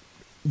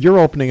 you're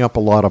opening up a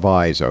lot of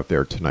eyes out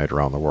there tonight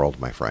around the world,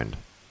 my friend.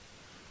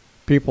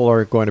 People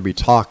are going to be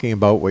talking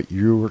about what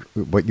you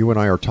and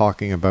I are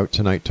talking about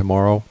tonight,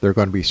 tomorrow. They're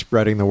going to be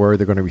spreading the word.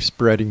 They're going to be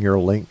spreading your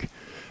link.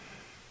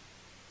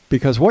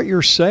 Because what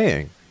you're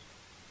saying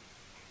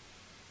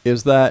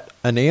is that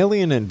an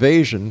alien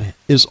invasion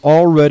is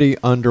already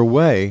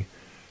underway,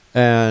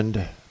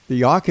 and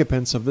the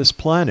occupants of this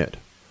planet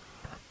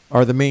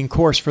are the main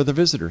course for the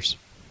visitors.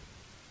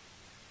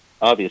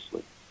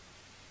 Obviously.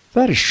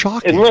 That is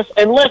shocking.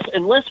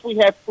 Unless we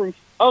have proof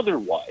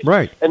otherwise.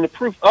 Right. And the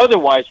proof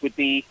otherwise would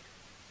be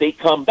they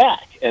come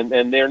back and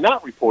they're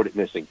not reported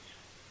missing.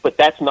 But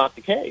that's not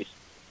the case.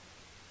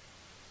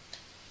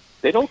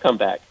 They don't come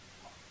back.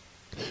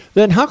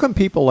 Then how come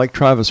people like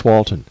Travis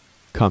Walton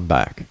come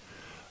back?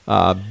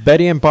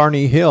 Betty and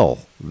Barney Hill,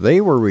 they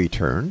were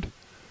returned.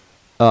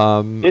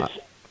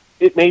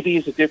 It maybe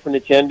is a different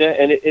agenda,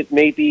 and it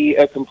may be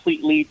a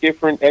completely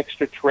different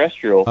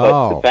extraterrestrial.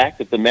 But the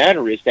fact of the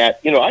matter is that,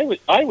 you know,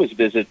 I was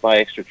visited by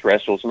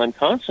extraterrestrials, and I'm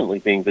constantly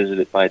being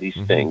visited by these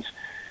things.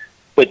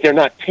 But they're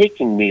not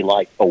taking me,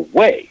 like,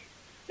 away.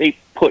 They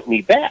put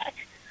me back.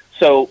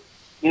 So,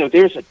 you know,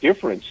 there's a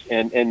difference,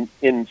 and in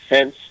the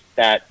sense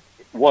that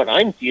what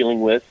I'm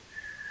dealing with,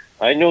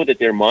 I know that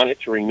they're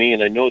monitoring me,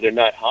 and I know they're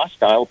not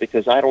hostile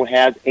because I don't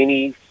have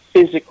any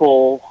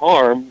physical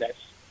harm that's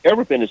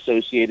ever been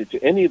associated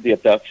to any of the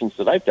abductions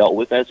that I've dealt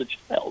with as a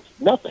child.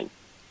 Nothing.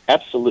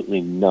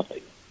 Absolutely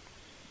nothing.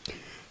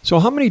 So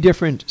how many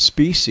different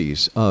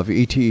species of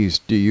ETs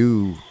do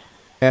you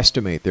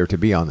estimate there to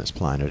be on this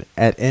planet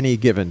at any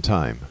given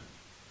time?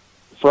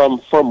 From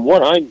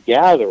what I'm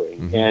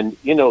gathering, and,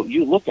 you know,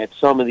 you look at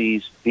some of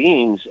these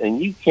beings,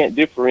 and you can't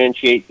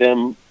differentiate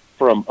them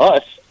from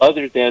us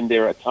other than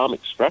their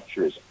atomic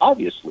structure is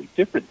obviously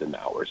different than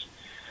ours.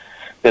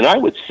 Then I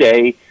would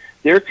say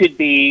there could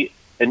be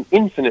an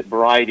infinite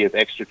variety of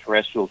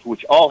extraterrestrials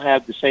which all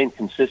have the same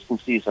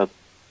consistencies of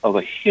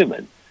a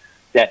human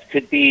that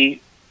could be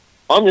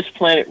on this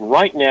planet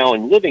right now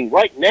and living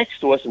right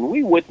next to us, and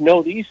we would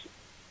know these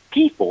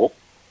people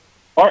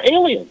are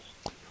aliens.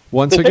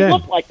 Once again, they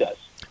look like us.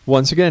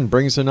 Once again,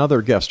 brings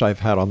another guest I've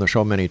had on the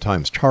show many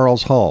times,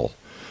 Charles Hull.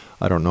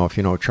 I don't know if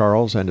you know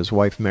Charles and his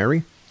wife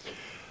Mary.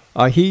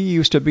 He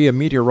used to be a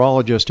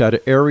meteorologist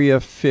at Area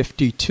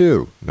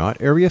 52,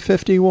 not Area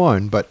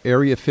 51, but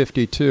Area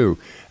 52.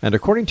 And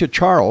according to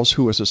Charles,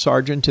 who was a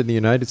sergeant in the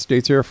United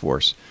States Air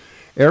Force,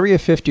 Area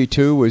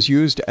 52 was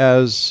used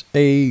as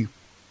a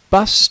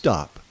bus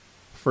stop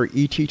for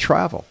ET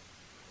travel.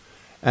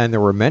 And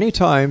there were many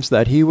times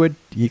that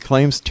he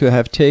claims to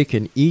have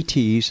taken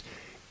ETs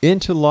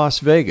into Las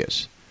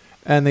Vegas,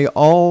 and they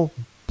all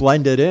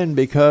blended in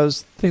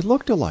because they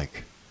looked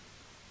alike.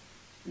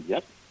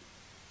 Yep.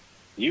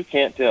 You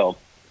can't tell.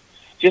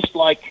 Just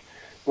like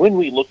when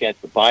we look at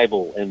the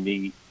Bible and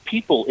the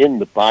people in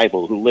the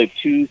Bible who lived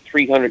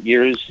 200-300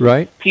 years,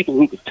 right? People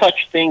who could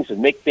touch things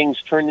and make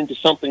things turn into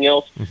something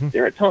else,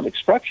 their atomic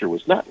structure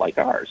was not like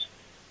ours.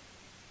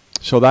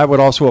 So that would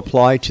also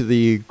apply to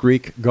the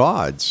Greek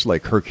gods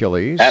like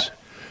Hercules.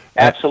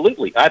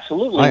 Absolutely.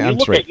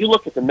 You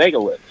look at the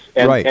megaliths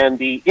and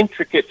the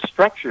intricate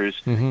structures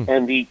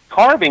and the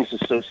carvings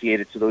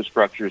associated to those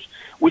structures,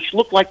 which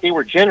look like they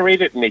were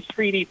generated in a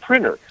 3D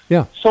printer.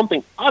 Yeah.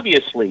 Something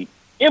obviously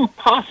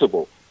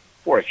impossible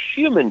for a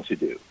human to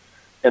do.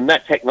 And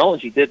that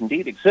technology did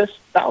indeed exist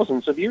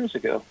thousands of years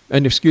ago.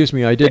 And excuse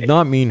me, I did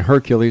not mean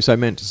Hercules, I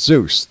meant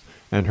Zeus.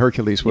 And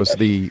Hercules was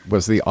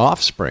the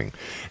offspring.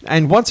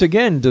 And once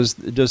again, does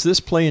this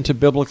play into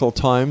biblical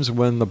times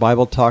when the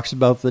Bible talks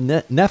about the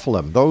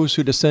Nephilim, those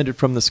who descended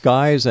from the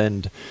skies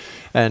and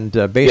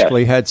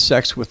basically had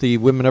sex with the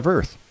women of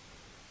earth?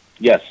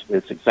 Yes,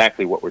 it's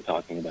exactly what we're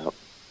talking about.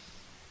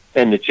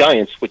 And the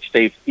giants, which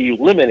they've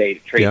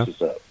eliminated traces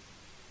of.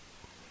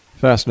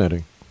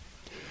 Fascinating.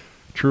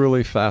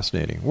 Truly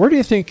fascinating. Where do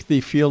you think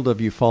the field of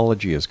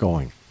ufology is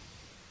going?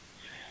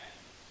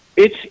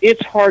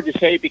 It's hard to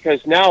say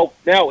because now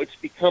it's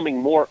becoming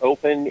more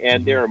open,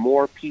 and there are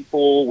more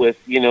people with,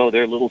 you know,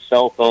 their little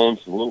cell phones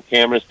and little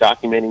cameras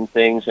documenting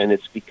things, and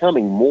it's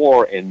becoming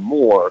more and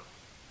more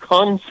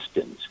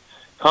constant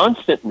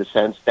in the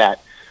sense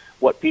that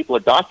what people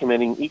are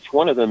documenting, each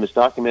one of them is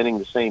documenting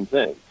the same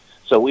thing.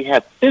 So we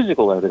have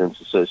physical evidence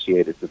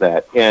associated with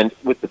that. And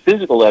with the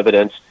physical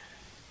evidence,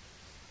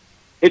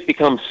 it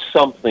becomes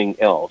something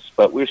else.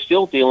 But we're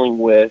still dealing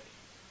with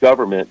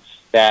governments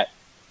that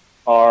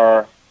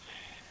are,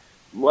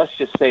 let's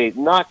just say,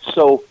 not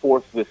so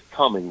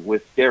forthcoming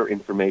with their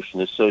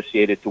information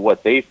associated to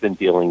what they've been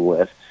dealing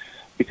with,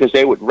 because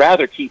they would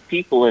rather keep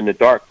people in the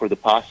dark for the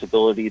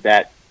possibility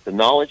that the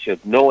knowledge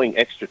of knowing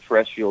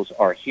extraterrestrials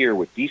are here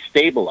would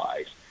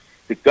destabilize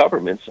the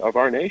governments of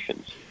our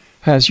nations.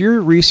 Has your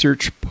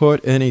research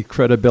put any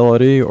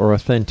credibility or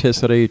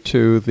authenticity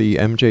to the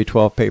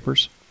MJ-12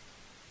 papers?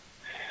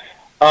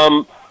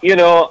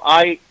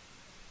 I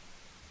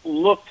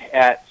looked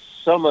at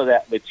some of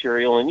that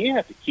material, and you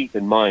have to keep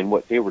in mind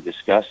what they were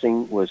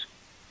discussing was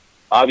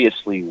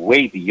obviously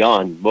way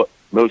beyond what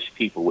most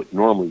people would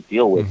normally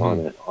deal with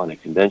on a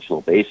conventional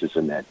basis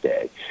in that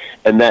day,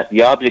 and that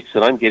the objects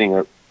that I'm getting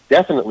are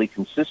definitely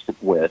consistent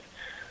with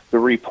the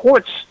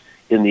reports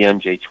in the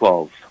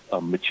MJ-12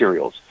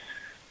 materials.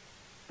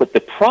 But the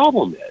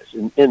problem is,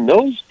 in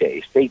those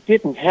days, they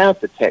didn't have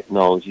the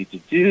technology to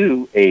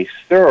do a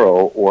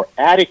thorough or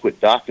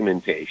adequate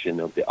documentation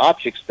of the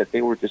objects that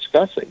they were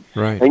discussing.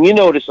 Right. And you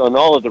notice on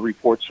all of the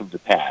reports from the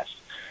past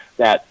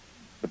that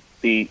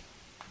the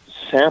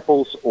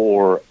samples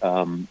or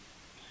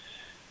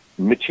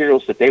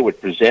materials that they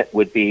would present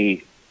would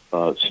be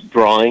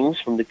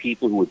drawings from the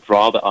people who would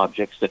draw the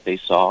objects that they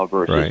saw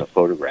versus a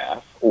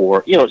photograph,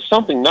 or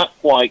something not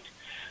quite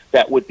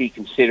that would be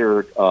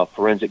considered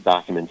forensic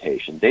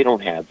documentation. They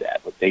don't have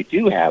that, but they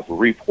do have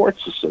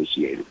reports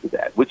associated with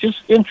that, which is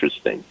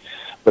interesting.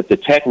 But the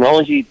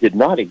technology did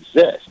not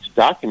exist to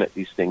document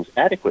these things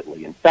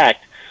adequately. In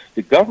fact,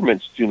 the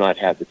governments do not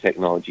have the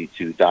technology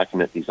to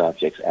document these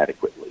objects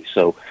adequately.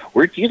 So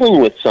we're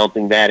dealing with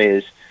something that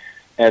is,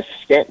 as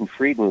Stanton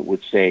Friedman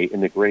would say,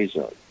 in the gray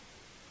zone.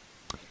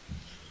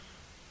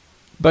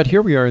 But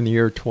here we are in the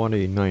year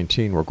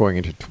 2019. We're going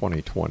into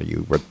 2020.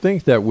 You would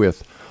think that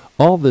with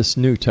all this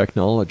new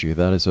technology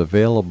that is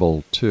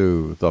available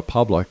to the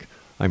public,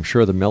 I'm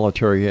sure the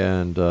military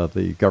and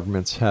the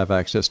governments have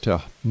access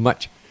to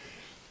much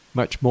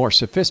more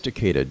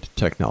sophisticated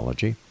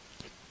technology.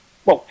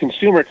 Well,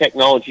 consumer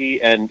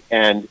technology and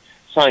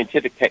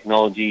scientific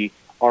technology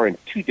are in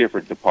two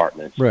different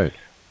departments. Right.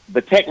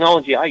 The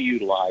technology I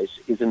utilize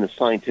is in the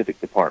scientific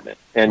department.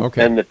 And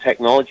the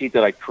technology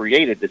that I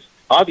created is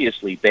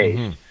obviously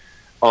based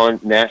on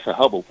NASA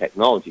Hubble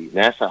technology.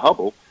 NASA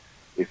Hubble,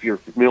 if you're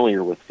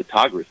familiar with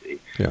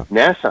photography,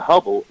 NASA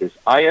Hubble is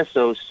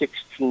ISO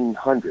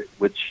 1600,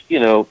 which,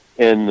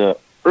 in the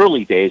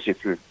early days,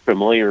 if you're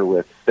familiar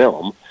with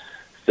film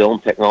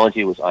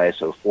technology was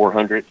ISO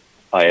 400,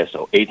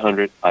 ISO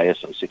 800,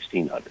 ISO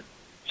 1600.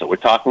 So we're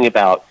talking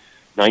about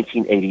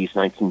 1980s,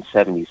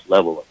 1970s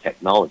level of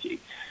technology.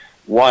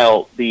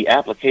 While the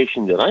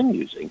application that I'm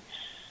using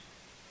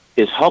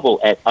is Hubble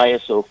at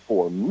ISO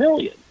 4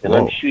 million, and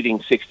I'm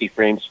shooting 60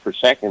 frames per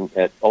second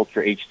at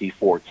Ultra HD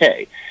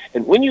 4K.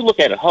 And when you look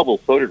at a Hubble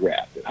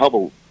photograph that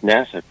Hubble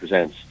NASA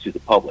presents to the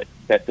public,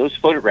 that those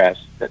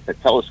photographs that the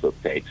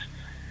telescope takes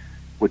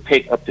would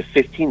take up to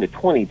 15 to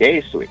 20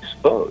 days to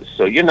expose.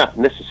 So you're not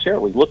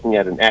necessarily looking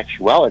at an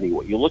actuality.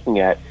 What you're looking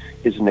at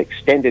is an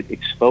extended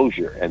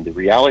exposure and the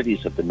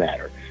realities of the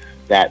matter,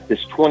 that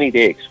this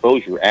 20-day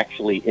exposure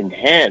actually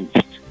enhanced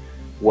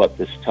what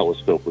this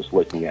telescope was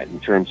looking at in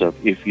terms of,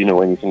 if you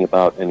know anything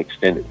about an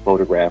extended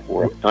photograph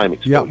or a time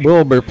exposure. Yeah,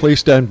 Wilbur,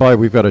 please stand by.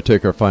 We've got to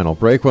take our final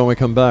break. When we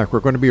come back, we're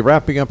going to be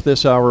wrapping up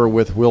this hour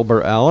with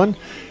Wilbur Allen.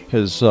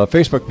 His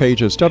Facebook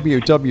page is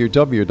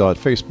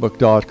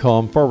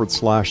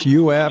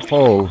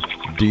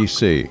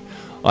www.facebook.com/UFODC.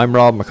 I'm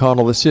Rob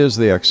McConnell. This is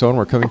the X Zone.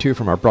 We're coming to you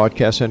from our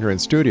broadcast center and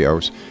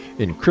studios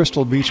in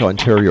Crystal Beach,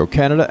 Ontario,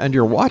 Canada, and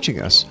you're watching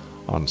us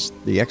on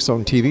the X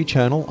Zone TV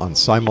channel on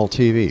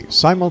SimulTV,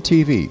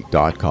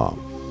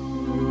 simultv.com.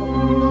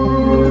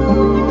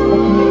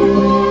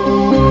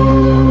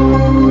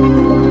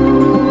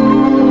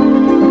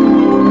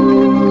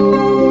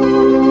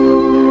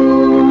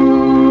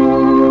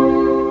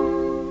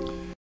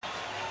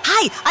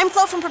 I'm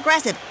Flo from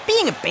Progressive.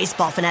 Being a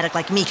baseball fanatic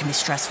like me can be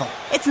stressful.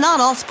 It's not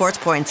all sports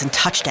points and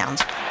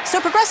touchdowns. So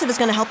Progressive is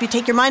going to help you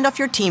take your mind off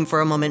your team for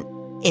a moment.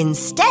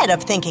 Instead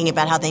of thinking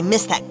about how they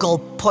missed that goal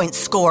point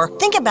score,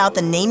 think about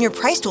the Name Your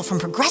Price tool from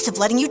Progressive,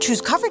 letting you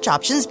choose coverage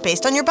options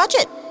based on your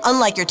budget,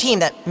 unlike your team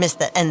that missed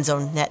the end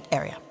zone net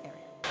area.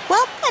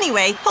 Well,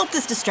 anyway, hope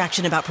this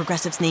distraction about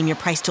Progressive's Name Your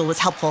Price tool was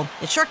helpful.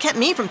 It sure kept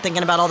me from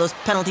thinking about all those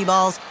penalty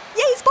balls.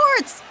 Yay,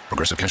 sports!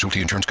 Progressive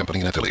Casualty Insurance Company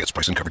and Affiliates.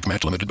 Price and coverage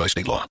match limited by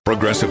state law.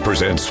 Progressive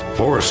presents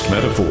Forced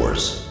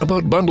Metaphors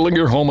about bundling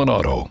your home and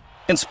auto.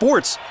 In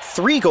sports,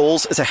 3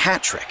 goals is a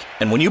hat trick.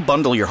 And when you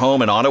bundle your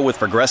home and auto with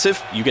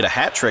Progressive, you get a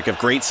hat trick of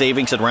great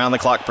savings and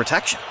round-the-clock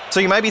protection. So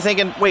you might be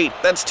thinking, wait,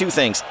 that's 2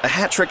 things. A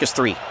hat trick is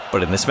 3.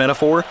 But in this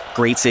metaphor,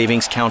 great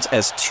savings counts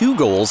as 2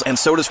 goals, and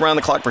so does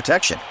round-the-clock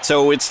protection.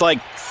 So it's like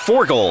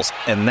 4 goals,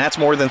 and that's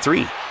more than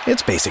 3.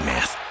 It's basic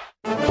math.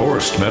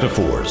 Forced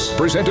Metaphors,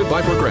 presented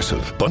by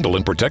Progressive. Bundle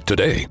and protect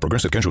today.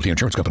 Progressive Casualty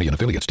Insurance Company and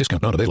Affiliates.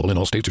 Discount not available in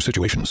all states or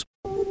situations.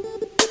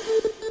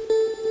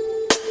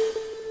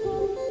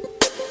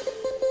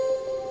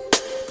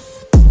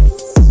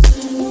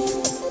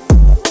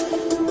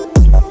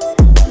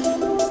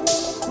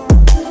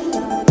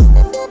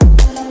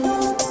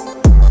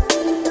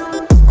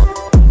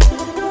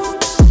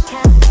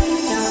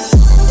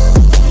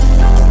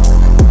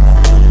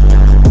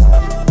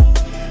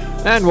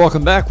 And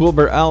welcome back.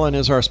 Wilbur Allen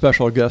is our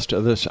special guest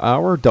this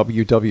hour.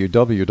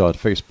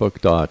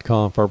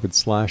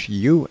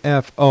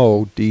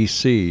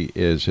 www.facebook.com/UFODC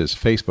is his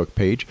Facebook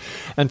page.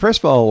 And first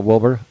of all,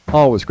 Wilbur,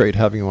 always great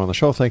having you on the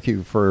show. Thank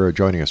you for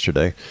joining us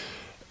today.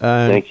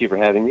 Thank you for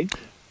having me.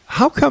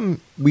 How come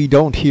we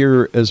don't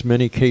hear as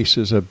many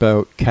cases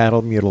about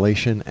cattle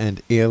mutilation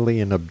and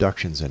alien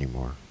abductions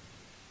anymore?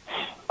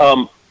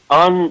 On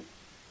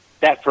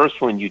that first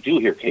one, you do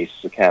hear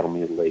cases of cattle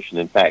mutilation.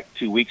 In fact,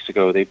 2 weeks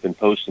ago, they've been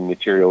posting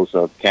materials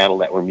of cattle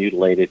that were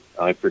mutilated.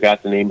 I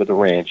forgot the name of the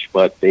ranch,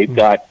 but they've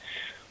got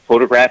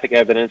photographic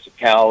evidence of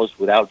cows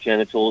without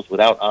genitals,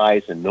 without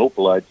eyes, and no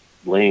blood,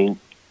 laying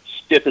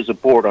stiff as a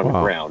board on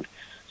the ground.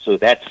 So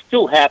that's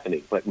still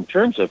happening. But in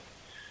terms of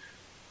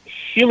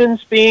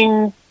humans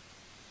being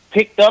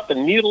picked up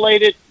and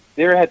mutilated,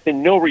 there have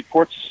been no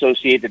reports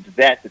associated to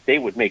that they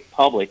would make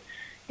public,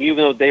 even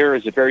though there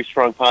is a very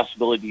strong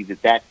possibility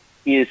that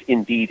is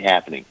indeed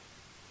happening.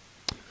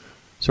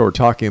 So we're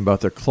talking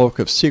about the cloak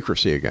of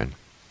secrecy again.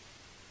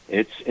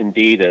 It's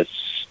indeed a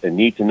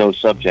need-to-know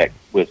subject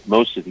with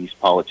most of these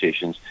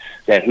politicians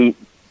that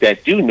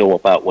do know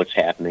about what's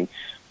happening,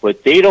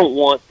 but they don't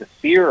want the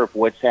fear of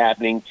what's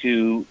happening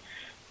to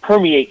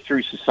permeate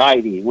through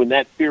society. When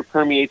that fear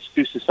permeates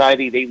through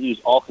society, they lose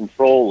all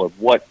control of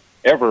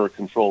whatever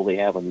control they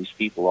have on these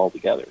people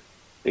altogether.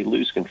 They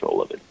lose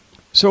control of it.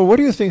 So what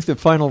do you think the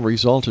final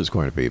result is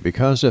going to be?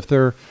 Because if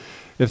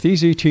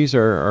these ETs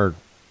are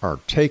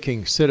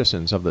taking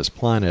citizens of this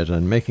planet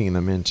and making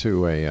them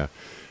into a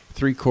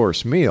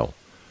three-course meal,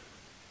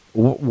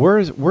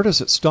 where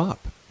does it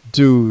stop?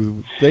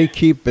 Do they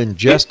keep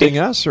ingesting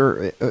us,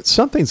 or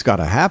something's got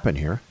to happen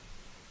here?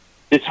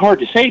 It's hard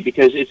to say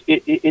because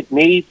it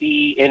may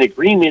be an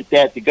agreement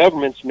that the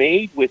government's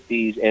made with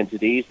these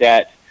entities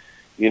that,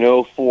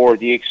 for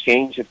the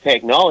exchange of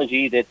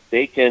technology that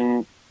they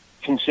can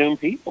consume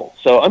people.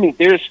 So, I mean,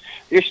 there's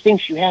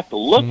things you have to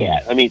look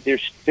at. I mean,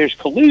 there's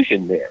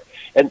collusion there.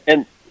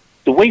 And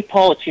the way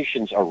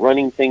politicians are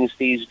running things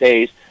these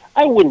days,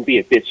 I wouldn't be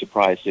a bit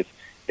surprised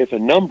if a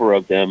number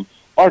of them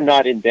are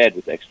not in bed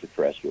with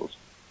extraterrestrials.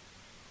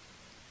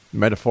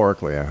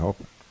 Metaphorically, I hope.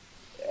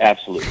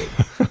 Absolutely.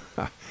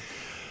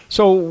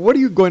 So what are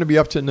you going to be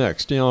up to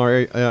next?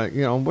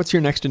 What's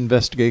your next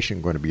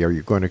investigation going to be? Are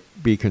you going to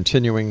be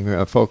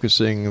continuing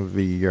focusing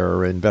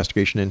your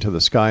investigation into the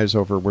skies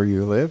over where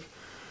you live?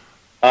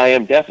 I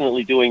am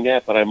definitely doing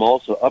that, but I'm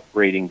also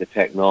upgrading the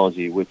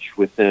technology, which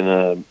within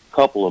a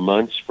couple of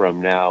months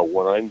from now,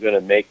 what I'm going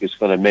to make is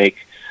going to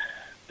make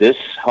this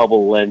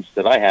Hubble lens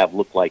that I have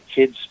look like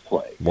kids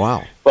play.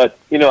 Wow. But,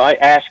 I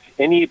ask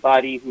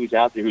anybody who's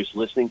out there who's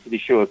listening to the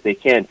show, if they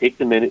can, take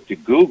the minute to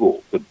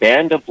Google the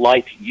Band of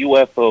Light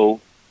UFO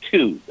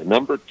 2, the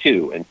number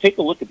 2, and take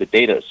a look at the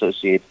data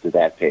associated to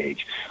that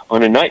page.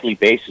 On a nightly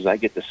basis, I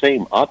get the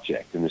same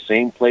object in the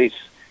same place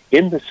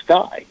in the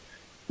sky,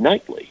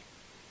 nightly.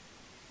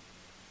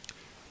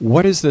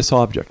 What is this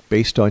object,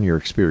 based on your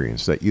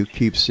experience, that you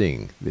keep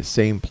seeing the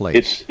same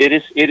place? It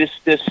is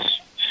this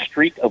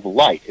streak of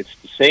light. It's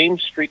the same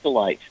streak of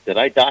light that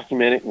I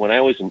documented when I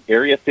was in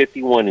Area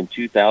 51 in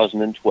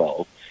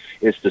 2012.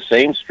 It's the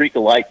same streak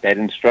of light that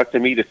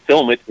instructed me to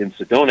film it in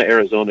Sedona,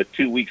 Arizona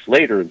 2 weeks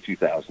later in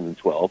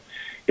 2012.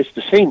 It's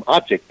the same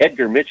object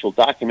Edgar Mitchell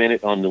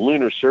documented on the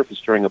lunar surface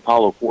during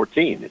Apollo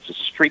 14. It's a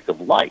streak of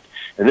light.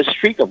 And this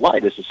streak of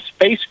light is a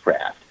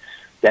spacecraft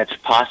that's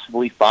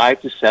possibly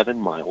 5 to 7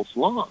 miles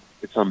long.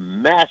 It's a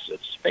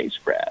massive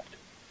spacecraft.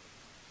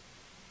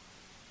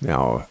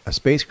 Now, a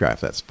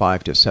spacecraft that's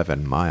 5 to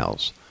 7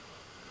 miles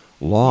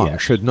long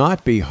should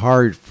not be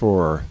hard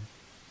for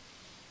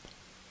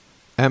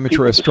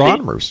amateur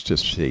astronomers to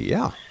see,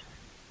 yeah.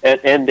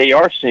 And they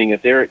are seeing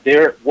it.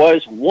 There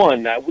was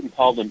one, I wouldn't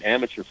call them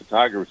amateur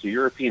photographers, the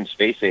European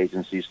Space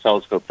Agency's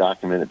telescope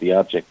documented the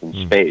object in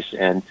space,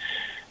 and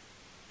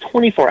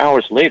 24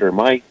 hours later,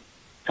 my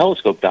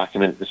telescope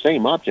documented the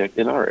same object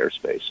in our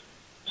airspace.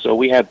 So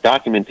we have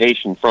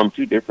documentation from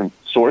 2 different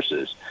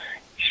sources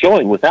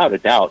showing without a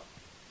doubt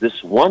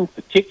this one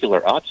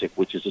particular object,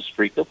 which is a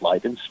streak of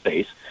light in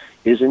space,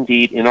 is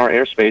indeed in our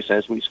airspace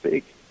as we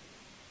speak.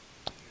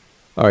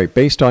 All right,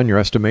 based on your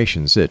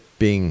estimations, it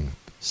being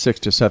 6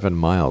 to 7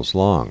 miles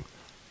long,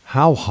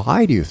 how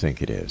high do you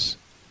think it is?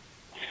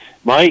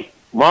 My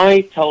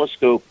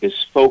telescope is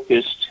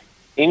focused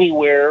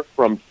anywhere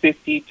from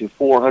 50 to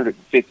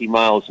 450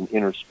 miles in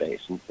inner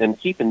space. And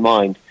keep in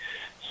mind,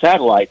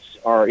 satellites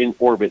are in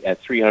orbit at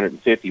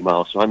 350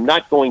 miles, so I'm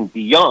not going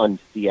beyond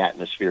the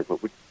atmosphere,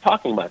 but we're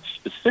talking about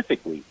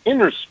specifically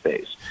inner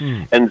space.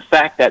 And the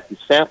fact that the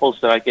samples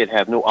that I get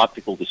have no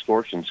optical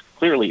distortions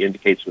clearly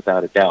indicates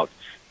without a doubt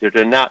that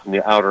they're not in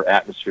the outer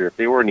atmosphere. If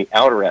they were in the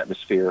outer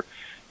atmosphere,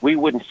 we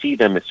wouldn't see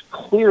them as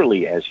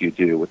clearly as you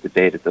do with the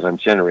data that I'm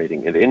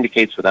generating. It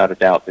indicates without a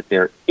doubt that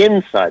they're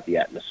inside the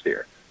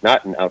atmosphere,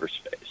 not in outer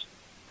space.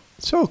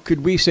 So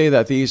could we say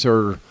that these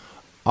are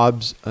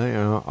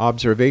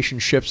observation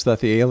ships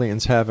that the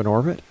aliens have in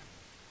orbit?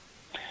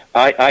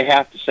 I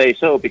have to say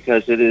so,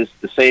 because it is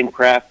the same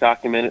craft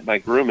documented by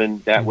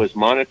Grumman that was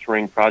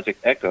monitoring Project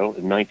Echo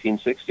in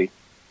 1960.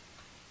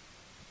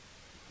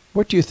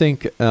 What do you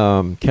think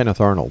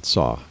Kenneth Arnold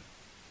saw?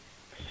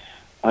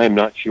 I am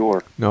not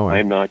sure. No, I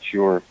am not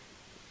sure.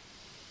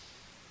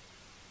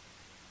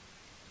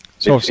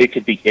 So it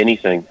could be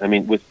anything. I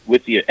mean,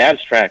 with the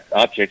abstract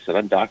objects that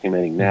I'm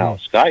documenting now,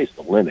 sky's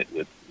the limit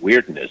with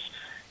weirdness.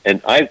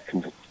 And I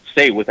can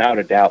say without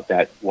a doubt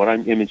that what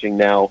I'm imaging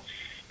now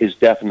is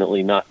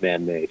definitely not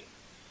man-made.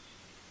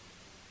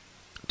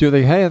 Do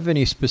they have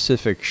any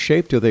specific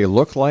shape? Do they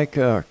look like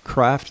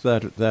craft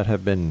that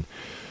have been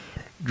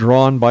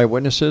drawn by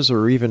witnesses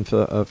or even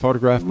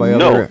photographed by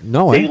other?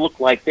 No, they look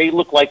like. Do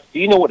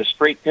you know what a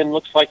straight pin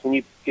looks like when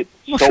you get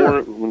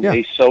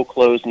they sew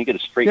clothes and you get a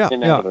straight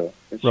pin out of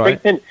a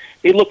straight pin?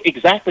 They look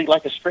exactly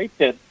like a straight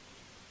pin,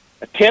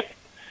 a tip,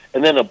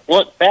 and then a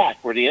blunt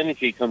back where the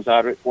energy comes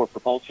out of it for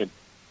propulsion.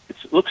 It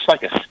looks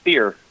like a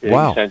spear,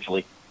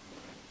 essentially.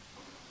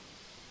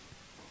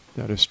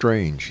 That is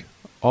strange.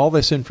 All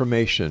this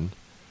information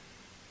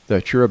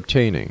that you're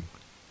obtaining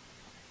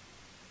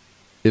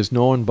is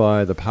known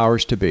by the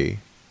powers to be.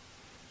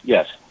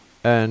 Yes.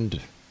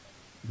 And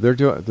they're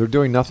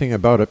doing nothing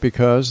about it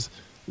because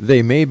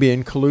they may be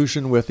in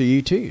collusion with the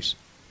ETs.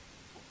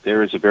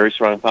 There is a very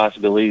strong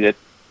possibility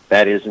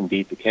that is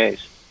indeed the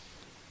case.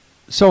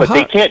 So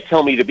they can't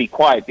tell me to be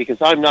quiet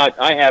because I'm not.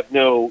 I have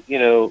no.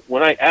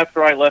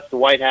 After I left the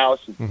White House,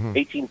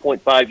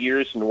 18.5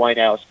 years in the White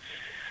House,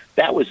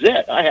 that was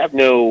it. I have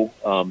no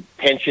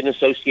pension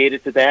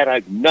associated to that. I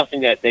have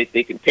nothing that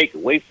they can take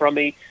away from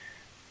me.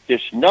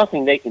 There's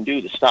nothing they can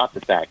do to stop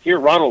the fact. Here,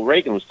 Ronald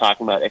Reagan was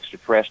talking about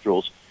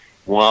extraterrestrials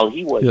while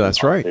he was in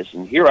office, right.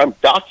 And here I'm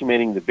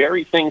documenting the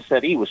very things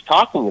that he was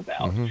talking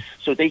about.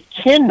 So they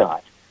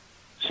cannot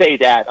say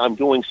that I'm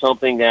doing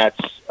something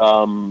that's,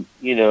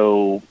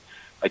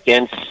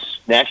 against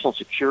national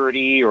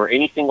security or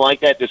anything like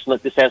that. This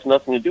has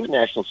nothing to do with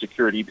national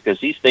security because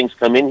these things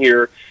come in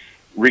here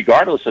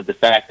regardless of the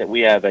fact that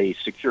we have a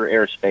secure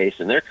airspace,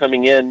 and they're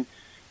coming in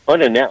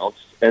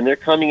unannounced, and they're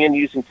coming in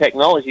using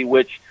technology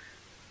which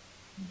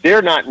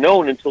they're not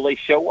known until they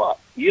show up.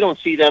 You don't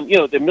see them.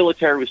 The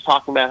military was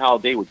talking about how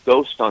they would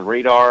ghost on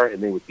radar,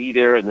 and they would be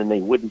there, and then they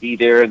wouldn't be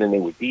there, and then they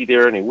would be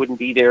there, and they wouldn't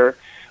be there.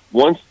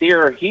 Once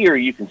they're here,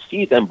 you can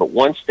see them, but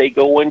once they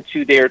go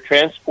into their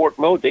transport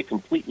mode, they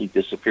completely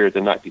disappear.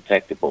 They're not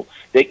detectable.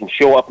 They can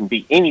show up and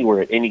be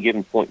anywhere at any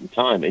given point in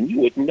time, and you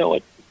wouldn't know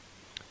it.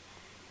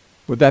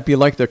 Would that be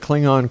like the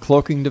Klingon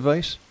cloaking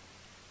device?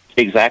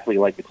 Exactly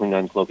like the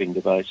Klingon cloaking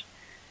device.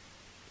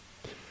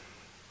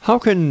 How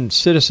can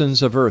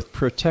citizens of Earth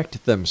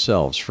protect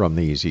themselves from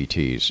these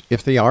ETs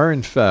if they are,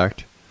 in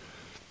fact,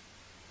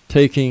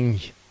 taking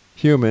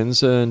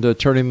humans and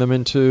turning them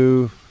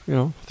into,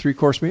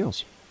 three-course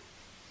meals?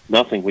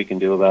 Nothing we can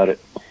do about it.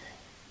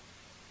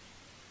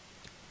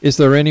 Is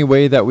there any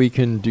way that we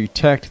can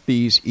detect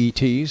these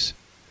ETs?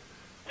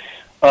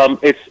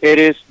 It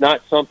is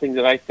not something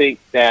that I think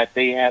that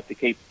they have the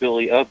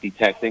capability of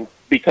detecting,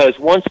 because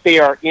once they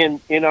are in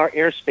our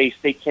airspace,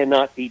 they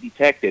cannot be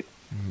detected.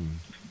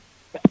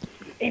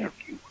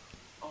 Interview.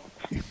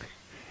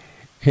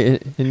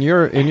 In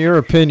your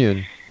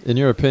opinion,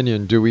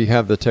 do we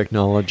have the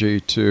technology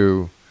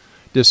to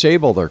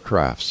disable their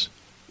crafts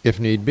if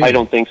need be? I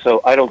don't think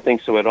so. I don't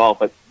think so at all.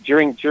 But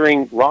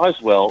during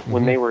Roswell,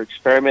 when they were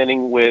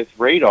experimenting with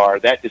radar,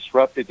 that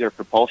disrupted their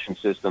propulsion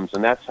systems,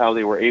 and that's how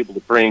they were able to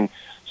bring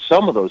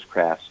some of those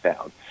crafts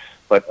down.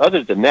 But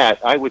other than that,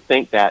 I would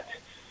think that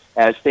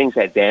as things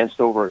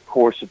advanced over a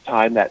course of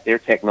time, that their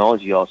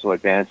technology also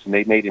advanced, and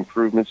they made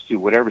improvements to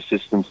whatever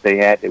systems they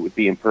had that would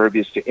be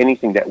impervious to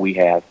anything that we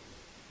have.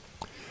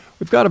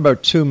 We've got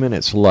about 2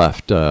 minutes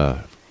left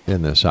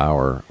in this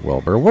hour,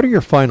 Wilbur. What are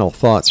your final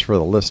thoughts for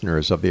the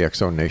listeners of the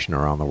X-Zone Nation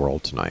around the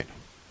world tonight?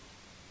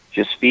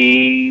 Just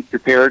be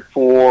prepared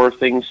for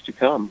things to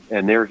come,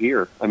 and they're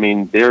here. I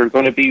mean, they're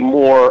going to be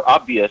more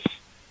obvious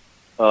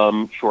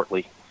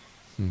shortly.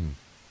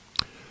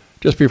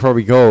 Just before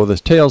we go, the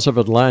tales of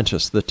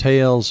Atlantis, the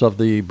tales of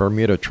the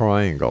Bermuda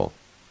Triangle.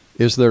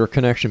 Is there a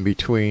connection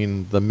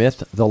between the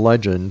myth, the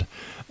legend,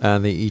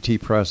 and the ET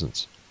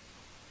presence?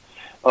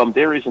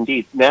 There is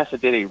indeed. NASA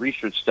did a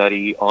research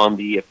study on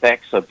the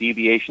effects of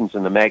deviations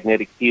in the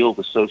magnetic field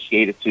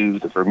associated to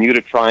the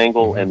Bermuda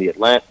Triangle and the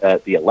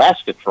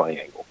Alaska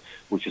Triangle,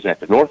 which is at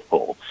the North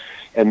Pole.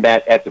 And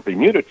that at the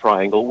Bermuda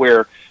Triangle,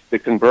 where the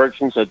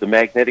convergence of the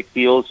magnetic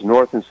fields,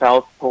 North and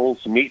South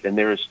poles meet, and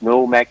there is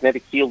no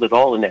magnetic field at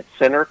all in that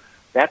center,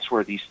 that's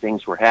where these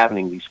things were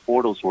happening, these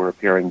portals were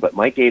appearing. But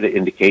my data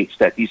indicates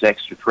that these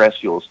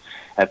extraterrestrials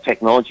have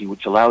technology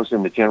which allows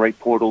them to generate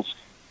portals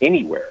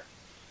anywhere,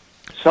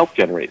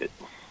 self-generated.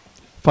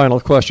 Final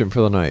question for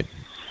the night.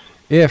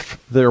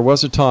 If there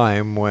was a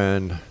time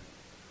when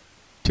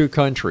two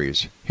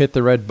countries hit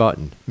the red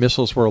button,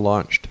 missiles were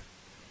launched,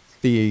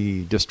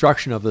 the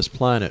destruction of this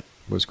planet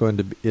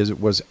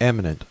was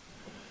imminent,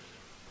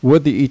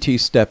 would the ET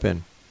step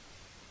in?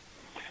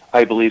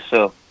 I believe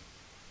so.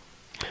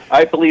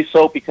 I believe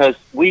so because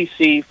we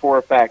see for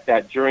a fact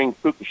that during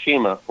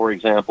Fukushima, for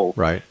example,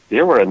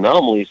 there were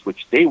anomalies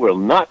which they will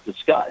not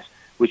discuss,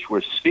 which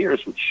were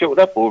spheres which showed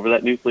up over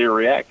that nuclear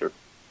reactor.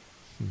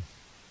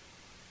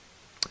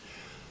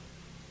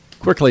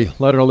 Quickly,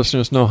 let our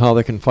listeners know how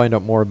they can find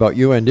out more about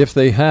you, and if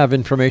they have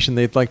information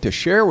they'd like to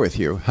share with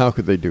you, how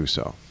could they do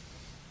so?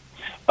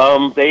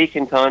 They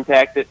can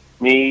contact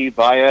me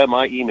via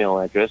my email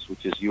address,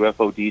 which is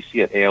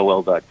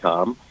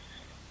ufodc@aol.com,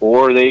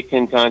 or they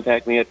can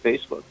contact me at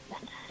Facebook.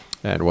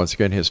 And once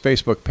again, his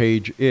Facebook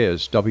page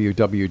is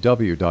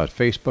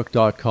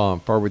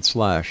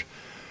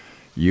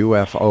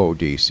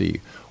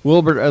www.facebook.com/UFODC.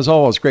 Wilbur, as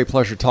always, great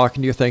pleasure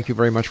talking to you. Thank you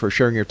very much for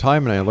sharing your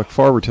time, and I look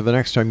forward to the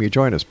next time you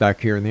join us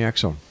back here in the X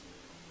Zone.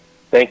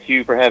 Thank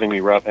you for having me,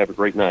 Rob. Have a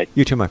great night.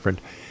 You too, my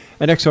friend.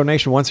 And X Zone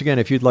Nation, once again,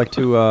 if you'd like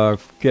to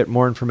get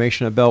more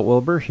information about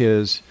Wilbur,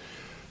 his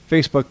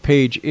Facebook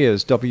page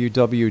is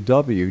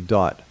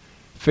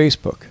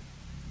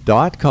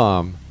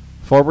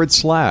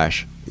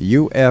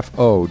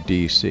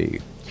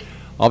www.facebook.com/UFODC.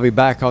 I'll be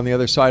back on the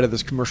other side of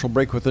this commercial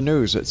break with the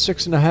news at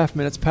 6.5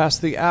 minutes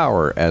past the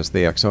hour as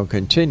the X Zone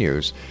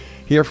continues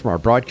here from our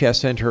broadcast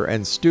center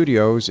and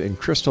studios in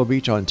Crystal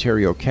Beach,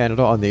 Ontario,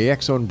 Canada, on the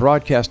X Zone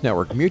Broadcast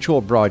Network,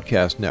 Mutual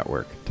Broadcast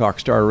Network,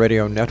 Talkstar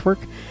Radio Network,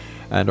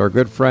 and our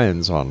good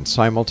friends on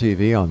Simul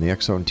TV on the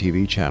X Zone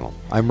TV channel.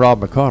 I'm Rob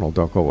McConnell.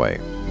 Don't go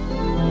away.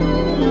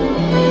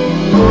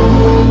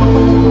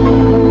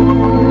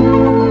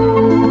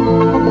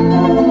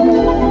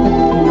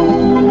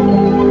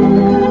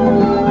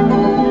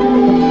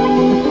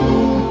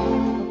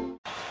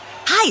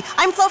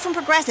 I'm Flo from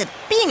Progressive.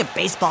 Being a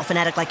baseball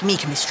fanatic like me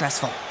can be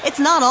stressful. It's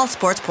not all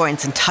sports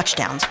points and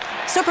touchdowns.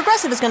 So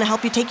Progressive is going to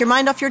help you take your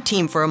mind off your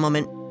team for a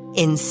moment.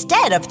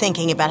 Instead of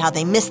thinking about how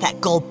they missed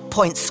that goal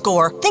point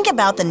score, think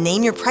about the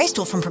Name Your Price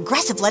tool from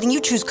Progressive, letting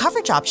you choose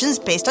coverage options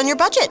based on your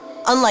budget,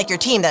 unlike your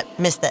team that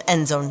missed the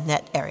end zone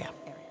net area.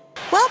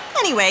 Well,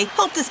 anyway,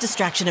 hope this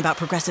distraction about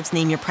Progressive's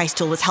Name Your Price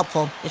tool was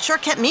helpful. It sure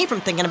kept me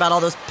from thinking about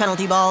all those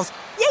penalty balls.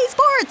 Yay,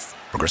 sports!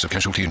 Progressive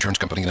Casualty Insurance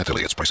Company and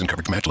Affiliates. Price and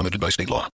coverage match limited by state law.